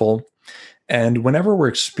joyful. And whenever we're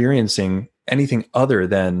experiencing anything other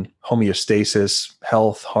than homeostasis,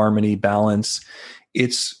 health, harmony, balance,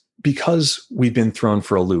 it's because we've been thrown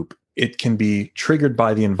for a loop. It can be triggered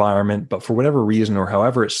by the environment, but for whatever reason or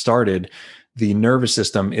however it started, the nervous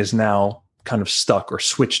system is now kind of stuck or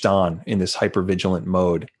switched on in this hypervigilant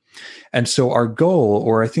mode. And so our goal,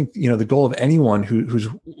 or I think, the goal of anyone who's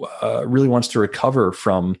really wants to recover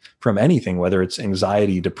from anything, whether it's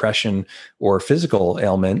anxiety, depression, or physical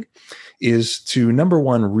ailment, is to, number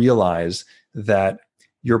one, realize that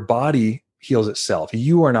your body heals itself.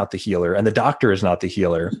 You are not the healer, and the doctor is not the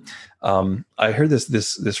healer. I heard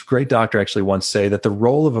this great doctor actually once say that the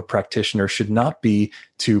role of a practitioner should not be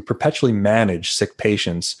to perpetually manage sick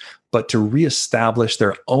patients, but to reestablish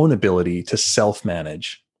their own ability to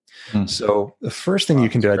self-manage. So the first thing you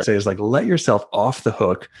can do, I'd say, is like, let yourself off the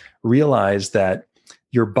hook, realize that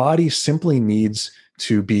your body simply needs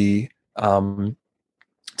to be, to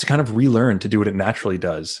kind of relearn to do what it naturally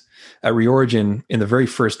does. At Reorigin, in the very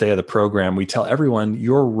first day of the program, we tell everyone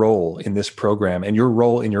your role in this program and your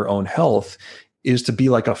role in your own health is to be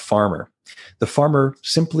like a farmer. The farmer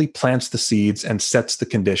simply plants the seeds and sets the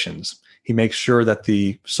conditions. He makes sure that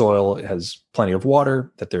the soil has plenty of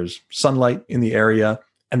water, that there's sunlight in the area,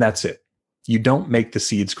 and that's it. You don't make the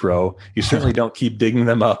seeds grow. You certainly don't keep digging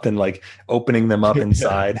them up and like opening them up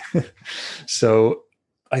inside. So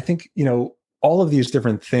I think, all of these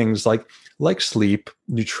different things like sleep,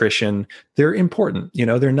 nutrition, they're important.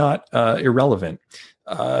 They're not irrelevant.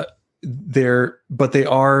 But they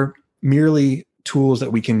are merely tools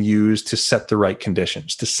that we can use to set the right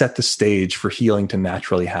conditions, to set the stage for healing to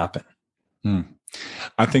naturally happen.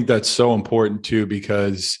 I think that's so important too,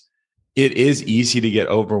 because it is easy to get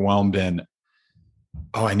overwhelmed in,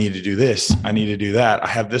 oh, I need to do this. I need to do that. I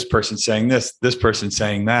have this person saying this person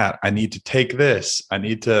saying that. I need to take this. I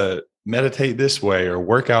need to meditate this way or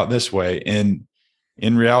work out this way. And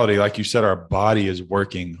in reality, like you said, our body is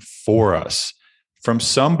working for us. From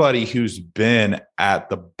somebody who's been at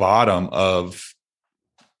the bottom of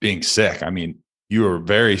being sick. I mean, you were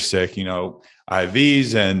very sick,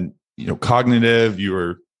 IVs and, cognitive, you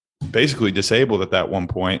were basically disabled at that one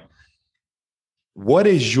point. What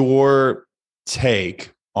is your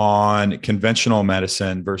take on conventional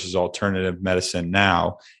medicine versus alternative medicine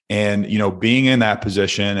now? And, being in that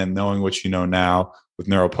position and knowing what you know now with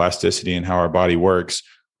neuroplasticity and how our body works,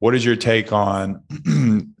 what is your take on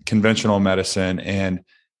conventional medicine? And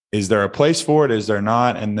is there a place for it? Is there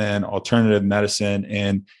not? And then alternative medicine,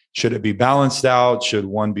 and should it be balanced out? Should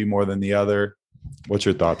one be more than the other? What's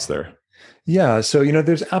your thoughts there? Yeah. So,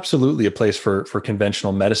 there's absolutely a place for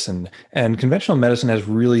conventional medicine, and conventional medicine has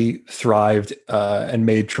really thrived and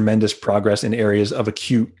made tremendous progress in areas of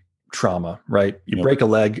acute trauma, right? You break a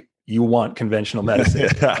leg, you want conventional medicine.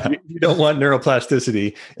 You don't want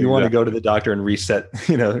neuroplasticity. You want to go to the doctor and reset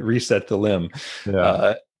the limb.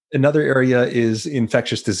 Yeah. Another area is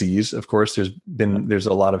infectious disease. Of course, there's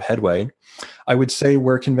a lot of headway. I would say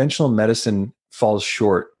where conventional medicine falls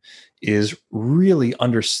short is really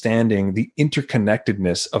understanding the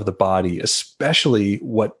interconnectedness of the body, especially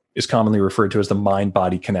what is commonly referred to as the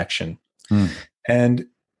mind-body connection. And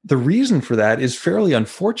the reason for that is fairly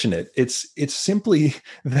unfortunate. It's simply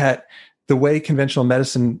that the way conventional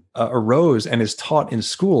medicine arose and is taught in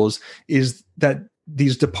schools is that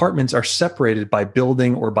these departments are separated by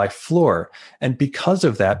building or by floor. And because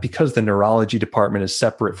of that, because the neurology department is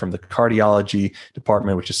separate from the cardiology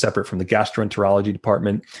department, which is separate from the gastroenterology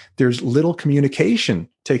department, there's little communication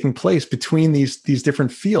taking place between these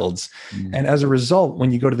different fields. And as a result,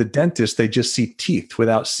 when you go to the dentist, they just see teeth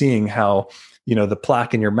without seeing how the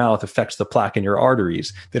plaque in your mouth affects the plaque in your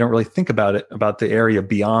arteries. They don't really think about the area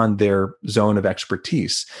beyond their zone of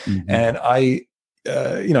expertise. And I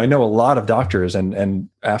know a lot of doctors, and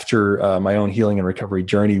after my own healing and recovery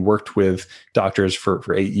journey, worked with doctors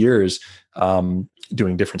for 8 years,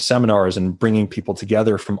 doing different seminars and bringing people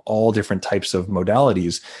together from all different types of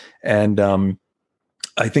modalities. And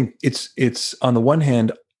I think it's on the one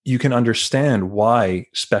hand, you can understand why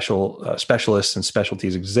specialists and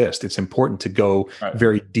specialties exist. It's important to go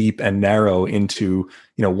very deep and narrow into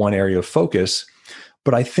one area of focus,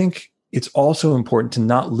 but I think it's also important to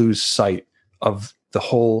not lose sight of the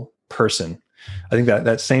whole person. I think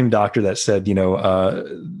that same doctor that said,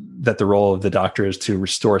 that the role of the doctor is to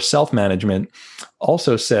restore self-management,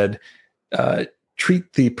 also said,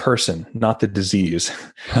 treat the person, not the disease.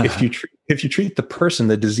 if you treat the person,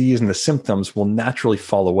 the disease and the symptoms will naturally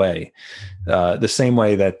fall away. The same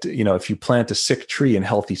way that, if you plant a sick tree in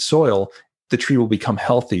healthy soil, the tree will become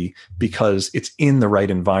healthy because it's in the right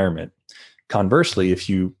environment. Conversely, if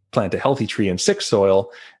you plant a healthy tree in sick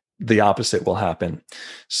soil, the opposite will happen.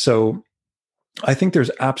 So I think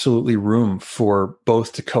there's absolutely room for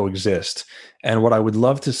both to coexist. And what I would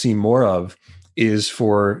love to see more of is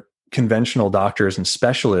for conventional doctors and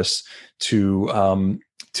specialists to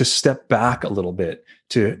step back a little bit,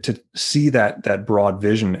 to see that broad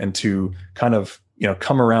vision, and to kind of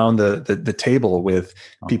come around the table with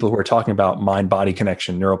people who are talking about mind-body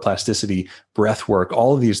connection, neuroplasticity, breath work,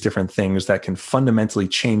 all of these different things that can fundamentally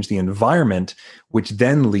change the environment, which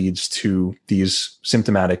then leads to these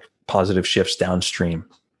symptomatic positive shifts downstream.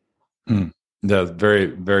 That's very,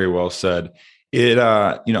 very well said. It,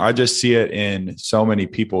 I just see it in so many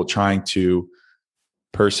people trying to,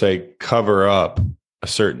 per se, cover up a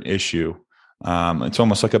certain issue. It's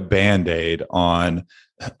almost like a Band-Aid on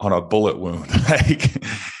a bullet wound. Like,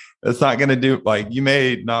 it's not going to do, like, you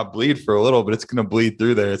may not bleed for a little, but it's going to bleed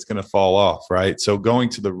through there. It's going to fall off. Right. So going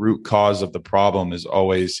to the root cause of the problem is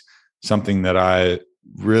always something that I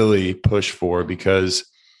really push for, because,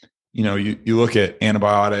 you look at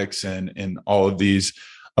antibiotics and all of these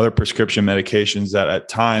other prescription medications that at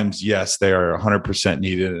times, yes, they are 100%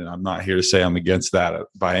 needed. And I'm not here to say I'm against that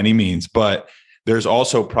by any means, but there's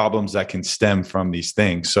also problems that can stem from these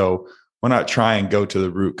things. So why not try and go to the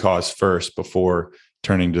root cause first before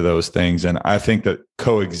turning to those things? And I think that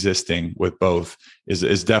coexisting with both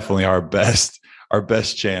is definitely our best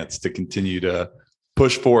chance to continue to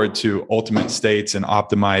push forward to ultimate states and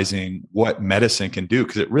optimizing what medicine can do,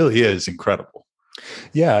 because it really is incredible.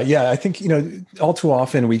 Yeah. I think, all too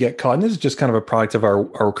often we get caught, and this is just kind of a product of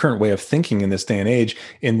our current way of thinking in this day and age,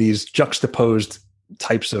 in these juxtaposed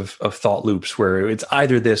types of thought loops where it's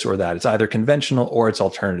either this or that. It's either conventional or it's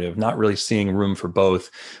alternative, not really seeing room for both.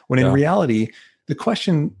 When in reality, the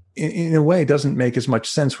question in a way doesn't make as much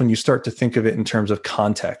sense when you start to think of it in terms of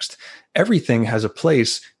context. Everything has a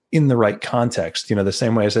place in the right context. The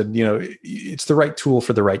same way I said, it's the right tool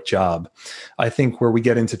for the right job. I think where we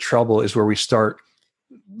get into trouble is where we start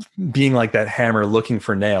being like that hammer looking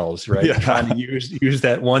for nails, right? Yeah. Trying to use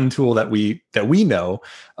that one tool that we know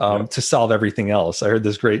to solve everything else. I heard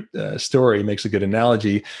this great story, makes a good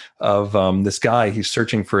analogy of this guy. He's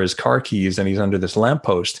searching for his car keys and he's under this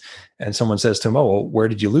lamppost, and someone says to him, "Oh, well, where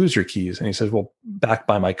did you lose your keys?" And he says, "Well, back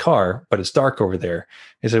by my car, but it's dark over there."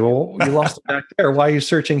 He said, "Well, you lost it back there. Why are you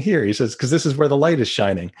searching here?" He says, "Because this is where the light is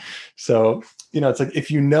shining." So, it's like,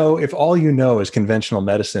 if all you know is conventional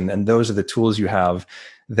medicine and those are the tools you have,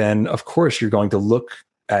 then of course you're going to look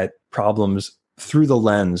at problems through the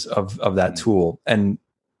lens of that tool. And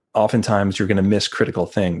oftentimes you're going to miss critical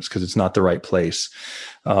things because it's not the right place.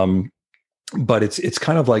 But it's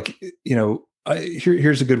kind of like,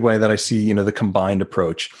 here's a good way that I see, the combined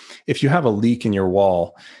approach. If you have a leak in your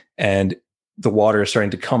wall and the water is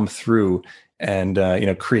starting to come through and,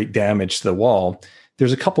 create damage to the wall,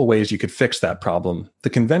 there's a couple ways you could fix that problem. The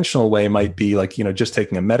conventional way might be like, just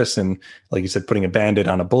taking a medicine, like you said, putting a Band-Aid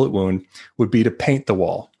on a bullet wound, would be to paint the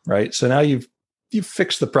wall, right? So now you've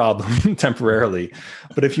fixed the problem temporarily.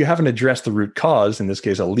 But if you haven't addressed the root cause, in this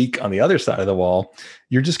case, a leak on the other side of the wall,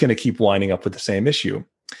 you're just going to keep winding up with the same issue.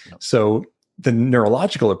 Yep. So the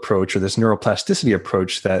neurological approach, or this neuroplasticity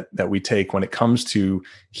approach that we take when it comes to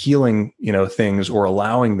healing, things or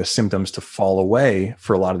allowing the symptoms to fall away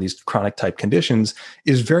for a lot of these chronic type conditions,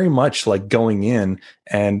 is very much like going in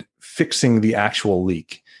and fixing the actual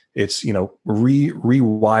leak. It's,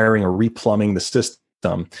 rewiring or replumbing the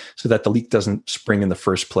system so that the leak doesn't spring in the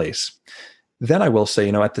first place. Then I will say,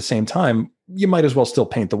 at the same time, you might as well still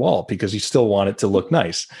paint the wall because you still want it to look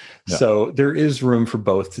nice. Yeah. So there is room for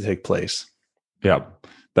both to take place. Yeah,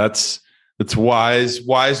 that's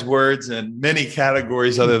wise words in many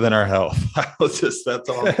categories other than our health. That's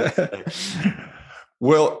all I'm gonna say.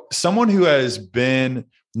 Well, someone who has been,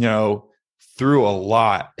 through a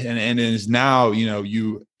lot and is now,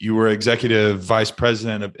 you were executive vice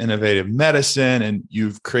president of innovative medicine, and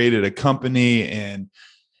you've created a company, and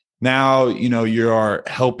now, you are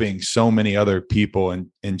helping so many other people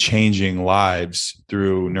and changing lives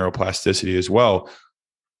through neuroplasticity as well.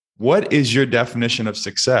 What is your definition of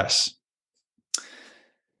success?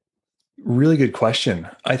 Really good question.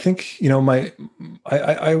 I think,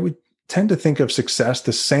 I would tend to think of success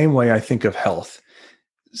the same way I think of health.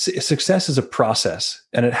 Success is a process,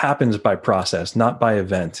 and it happens by process, not by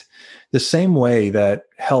event. The same way that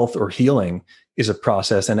health or healing is a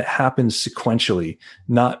process, and it happens sequentially,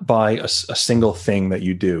 not by a single thing that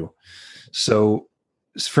you do. So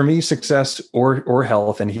for me, success or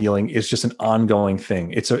health and healing is just an ongoing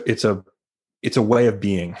thing. It's a way of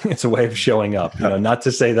being. It's a way of showing up. Not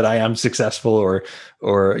to say that I am successful or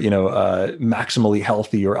maximally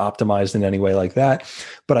healthy or optimized in any way like that.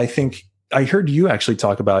 But I think I heard you actually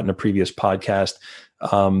talk about in a previous podcast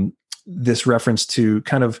this reference to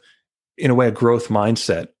kind of, in a way, a growth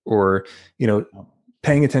mindset, or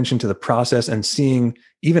paying attention to the process and seeing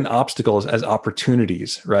even obstacles as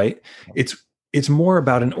opportunities. Right? It's more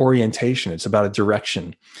about an orientation. It's about a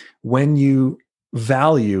direction. When you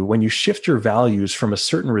shift your values from a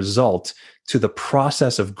certain result to the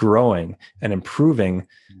process of growing and improving,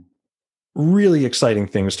 really exciting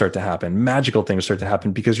things start to happen. Magical things start to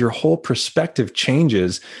happen, because your whole perspective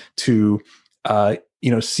changes to,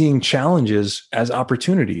 seeing challenges as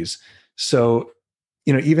opportunities. So,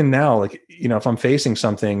 even now, like, if I'm facing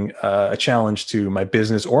something, a challenge to my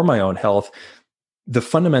business or my own health, the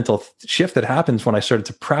fundamental shift that happens when I started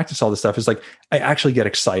to practice all this stuff is like, I actually get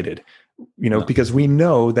excited, because we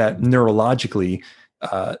know that neurologically,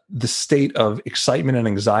 the state of excitement and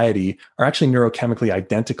anxiety are actually neurochemically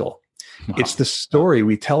identical. Wow. It's the story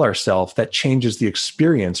we tell ourselves that changes the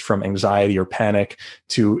experience from anxiety or panic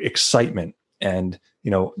to excitement and,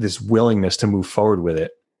 this willingness to move forward with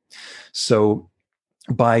it. So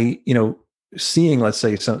by, seeing, let's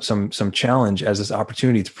say, some challenge as this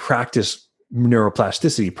opportunity to practice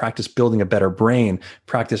neuroplasticity, practice building a better brain,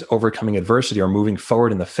 practice overcoming adversity or moving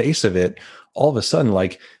forward in the face of it, all of a sudden,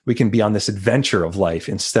 like, we can be on this adventure of life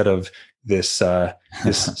instead of this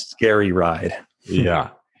scary ride. Yeah.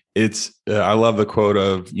 I love the quote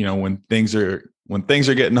of, when things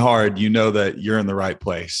are getting hard, that you're in the right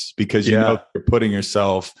place, because you're putting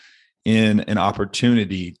yourself in an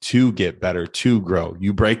opportunity to get better, to grow.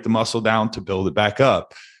 You break the muscle down to build it back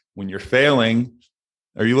up. When you're failing,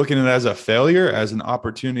 are you looking at it as a failure, as an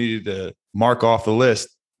opportunity to mark off the list?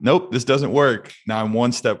 Nope, this doesn't work. Now I'm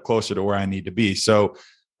one step closer to where I need to be. So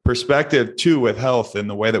perspective too, with health and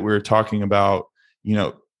the way that we were talking about,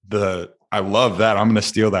 I love that. I'm going to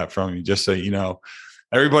steal that from you, just so you know.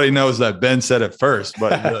 Everybody knows that Ben said it first,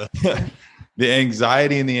 but the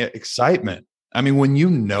anxiety and the excitement. I mean, when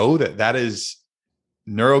that is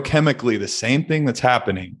neurochemically the same thing that's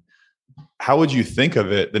happening, how would you think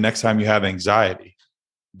of it the next time you have anxiety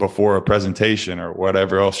before a presentation or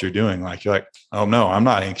whatever else you're doing? Like, you're like, oh no, I'm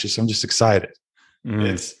not anxious, I'm just excited.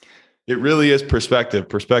 It really is perspective.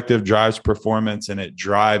 Perspective drives performance, and it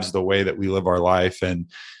drives the way that we live our life. And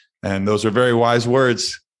those are very wise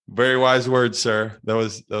words. Very wise words, sir. That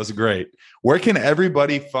was great. Where can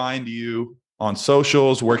everybody find you on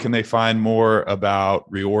socials? Where can they find more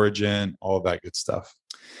about Reorigin, all of that good stuff?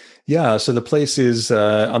 Yeah. So the place is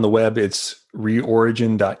on the web. It's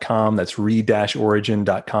reorigin.com. That's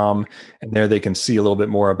re-origin.com. And there they can see a little bit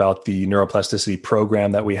more about the neuroplasticity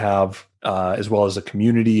program that we have, as well as the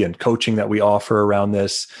community and coaching that we offer around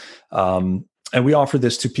this. And we offer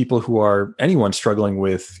this to people who are anyone struggling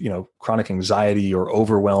with, chronic anxiety or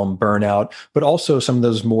overwhelm, burnout, but also some of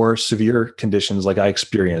those more severe conditions like I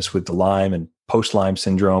experienced with the Lyme and post-Lyme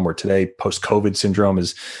syndrome, or today post-COVID syndrome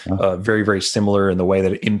is very, very similar in the way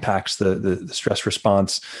that it impacts the stress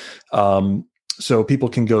response. So people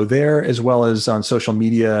can go there, as well as on social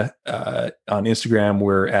media. On Instagram,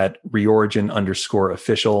 we're at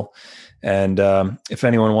reorigin_official. And if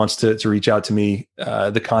anyone wants to reach out to me,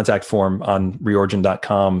 the contact form on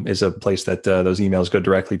reorigin.com is a place that those emails go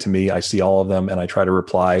directly to me. I see all of them and I try to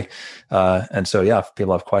reply. And so, if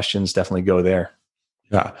people have questions, definitely go there.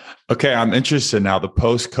 Yeah. Okay. I'm interested now. The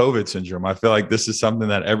post-COVID syndrome. I feel like this is something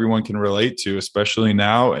that everyone can relate to, especially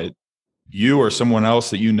now. You or someone else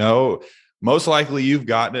that most likely you've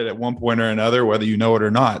gotten it at one point or another, whether you know it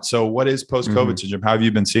or not. So what is post-COVID syndrome? How have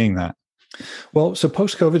you been seeing that? Well, so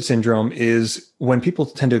post-COVID syndrome is when people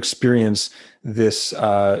tend to experience this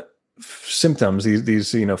symptoms,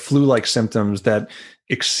 these flu-like symptoms that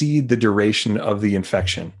exceed the duration of the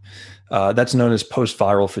infection. That's known as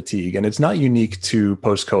post-viral fatigue, and it's not unique to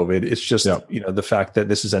post-COVID. It's just the fact that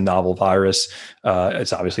this is a novel virus.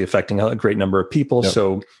 It's obviously affecting a great number of people,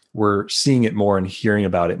 so we're seeing it more and hearing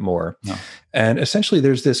about it more. And essentially,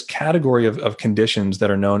 there's this category of conditions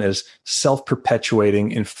that are known as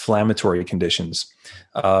self-perpetuating inflammatory conditions.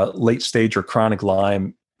 Late stage or chronic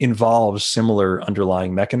Lyme involves similar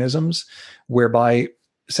underlying mechanisms, whereby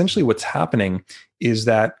essentially what's happening is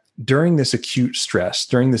that during this acute stress,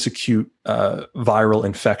 during this acute viral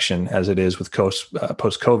infection, as it is with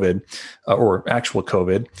post-COVID or actual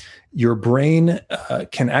COVID, your brain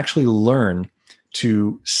can actually learn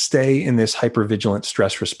to stay in this hypervigilant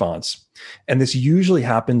stress response. And this usually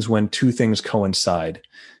happens when 2 things coincide.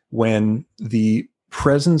 When the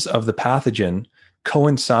presence of the pathogen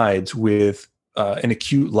coincides with an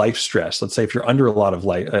acute life stress. Let's say if you're under a lot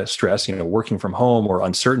of stress, working from home or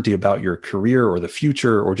uncertainty about your career or the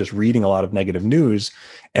future, or just reading a lot of negative news,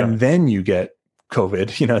 and then you get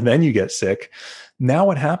COVID, and then you get sick. Now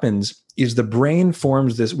what happens is the brain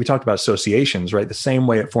forms this, we talked about associations, right? The same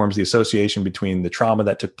way it forms the association between the trauma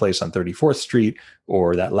that took place on 34th Street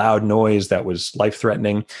or that loud noise that was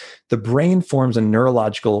life-threatening. The brain forms a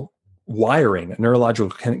neurological wiring, a neurological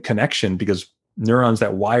connection, because neurons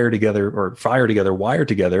that wire together or fire together, wire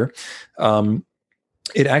together.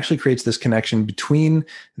 It actually creates this connection between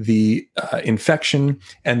the infection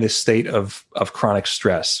and this state of chronic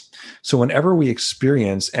stress. So whenever we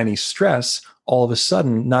experience any stress, all of a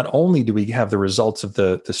sudden, not only do we have the results of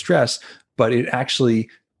the stress, but it actually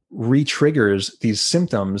re-triggers these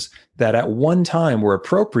symptoms that at one time were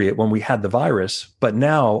appropriate when we had the virus, but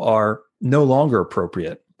now are no longer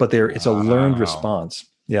appropriate. But it's a learned response.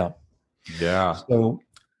 Yeah. Yeah. So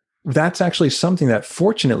that's actually something that,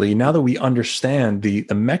 fortunately, now that we understand the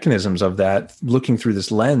mechanisms of that, looking through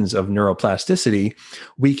this lens of neuroplasticity,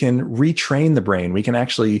 we can retrain the brain. We can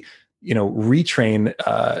actually, retrain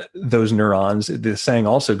those neurons. The saying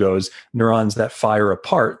also goes, neurons that fire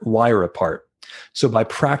apart, wire apart. So by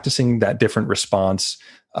practicing that different response,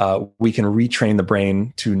 we can retrain the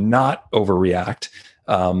brain to not overreact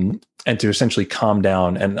and to essentially calm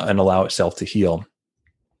down and allow itself to heal.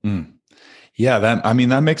 Mm. Yeah,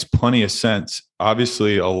 that makes plenty of sense.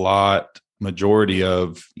 Obviously, majority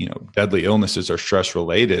of, deadly illnesses are stress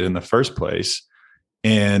related in the first place.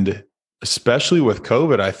 And especially with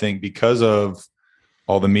COVID, I think because of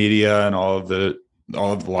all the media and all of the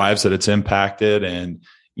lives that it's impacted, and,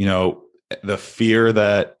 the fear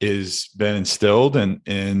that is been instilled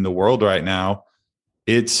in the world right now,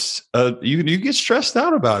 it's you get stressed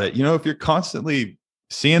out about it. If you're constantly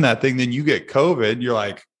seeing that thing, then you get COVID, you're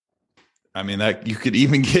like, that you could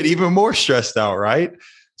even get even more stressed out, right?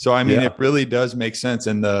 So, It really does make sense.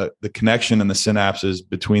 And the connection and the synapses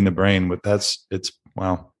between the brain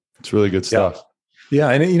it's really good stuff. Yeah.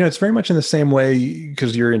 And it's very much in the same way,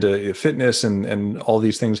 because you're into fitness and all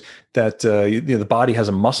these things, that the body has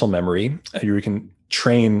a muscle memory. You can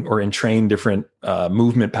train or entrain different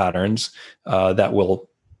movement patterns that will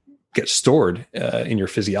get stored in your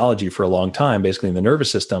physiology for a long time, basically in the nervous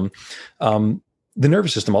system. The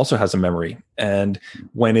nervous system also has a memory. And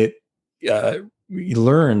when it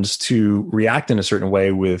learns to react in a certain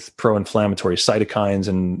way with pro-inflammatory cytokines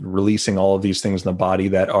and releasing all of these things in the body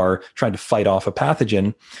that are trying to fight off a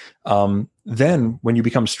pathogen, then when you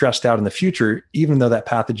become stressed out in the future, even though that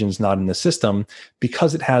pathogen is not in the system,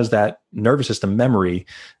 because it has that nervous system memory,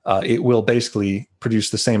 it will basically produce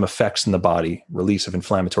the same effects in the body, release of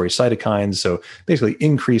inflammatory cytokines. So basically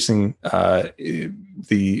increasing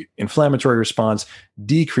the inflammatory response,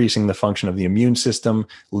 decreasing the function of the immune system,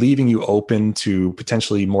 leaving you open to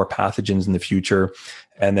potentially more pathogens in the future,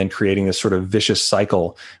 and then creating this sort of vicious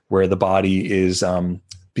cycle where the body is,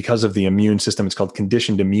 because of the immune system, it's called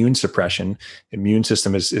conditioned immune suppression. Immune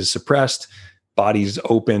system is suppressed, body's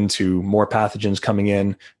open to more pathogens coming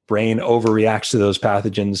in, brain overreacts to those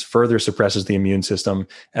pathogens, further suppresses the immune system,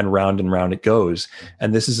 and round it goes.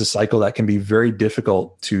 And this is a cycle that can be very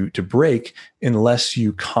difficult to break unless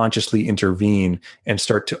you consciously intervene and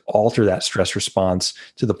start to alter that stress response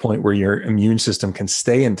to the point where your immune system can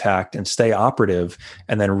stay intact and stay operative,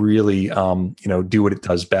 and then really do what it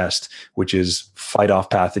does best, which is fight off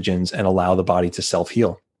pathogens and allow the body to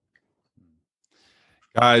self-heal.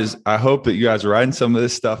 Guys, I hope that you guys are writing some of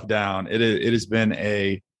this stuff down. It has been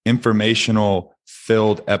a informational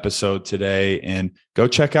filled episode today, and go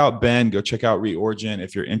check out Ben, go check out Reorigin.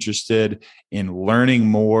 If you're interested in learning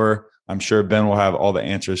more, I'm sure Ben will have all the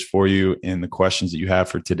answers for you in the questions that you have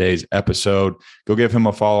for today's episode. Go give him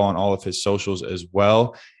a follow on all of his socials as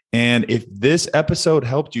well. And if this episode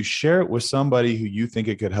helped you, share it with somebody who you think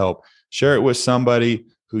it could help. Share it with somebody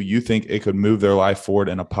who you think it could move their life forward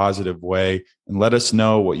in a positive way. And let us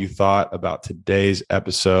know what you thought about today's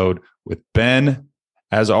episode with Ben.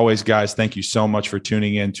 As always, guys, thank you so much for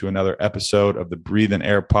tuning in to another episode of the Breathe in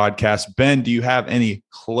Air podcast. Ben, do you have any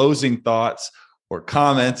closing thoughts or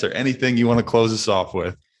comments or anything you want to close us off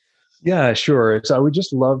with? Yeah, sure. So I would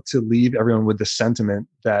just love to leave everyone with the sentiment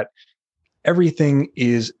that everything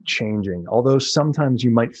is changing. Although sometimes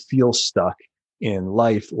you might feel stuck in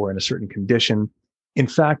life or in a certain condition, in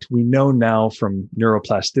fact, we know now from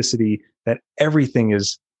neuroplasticity that everything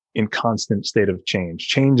is in constant state of change.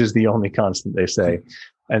 Change is the only constant, they say.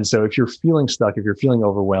 And so if you're feeling stuck, if you're feeling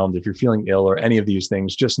overwhelmed, if you're feeling ill or any of these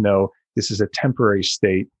things, just know this is a temporary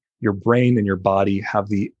state. Your brain and your body have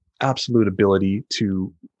the absolute ability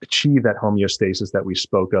to achieve that homeostasis that we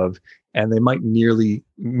spoke of, and they might merely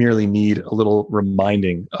need a little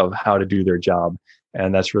reminding of how to do their job.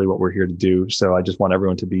 And that's really what we're here to do. So I just want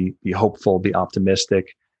everyone to be hopeful, be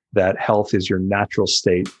optimistic that health is your natural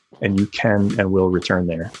state and you can and will return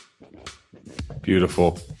there.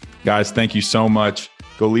 Beautiful. Guys, thank you so much.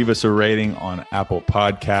 Go leave us a rating on Apple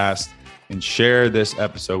Podcast and share this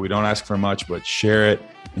episode. We don't ask for much, but share it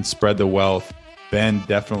and spread the wealth. Ben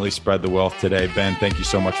definitely spread the wealth today. Ben, thank you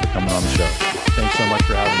so much for coming on the show. Thanks so much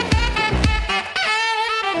for having me.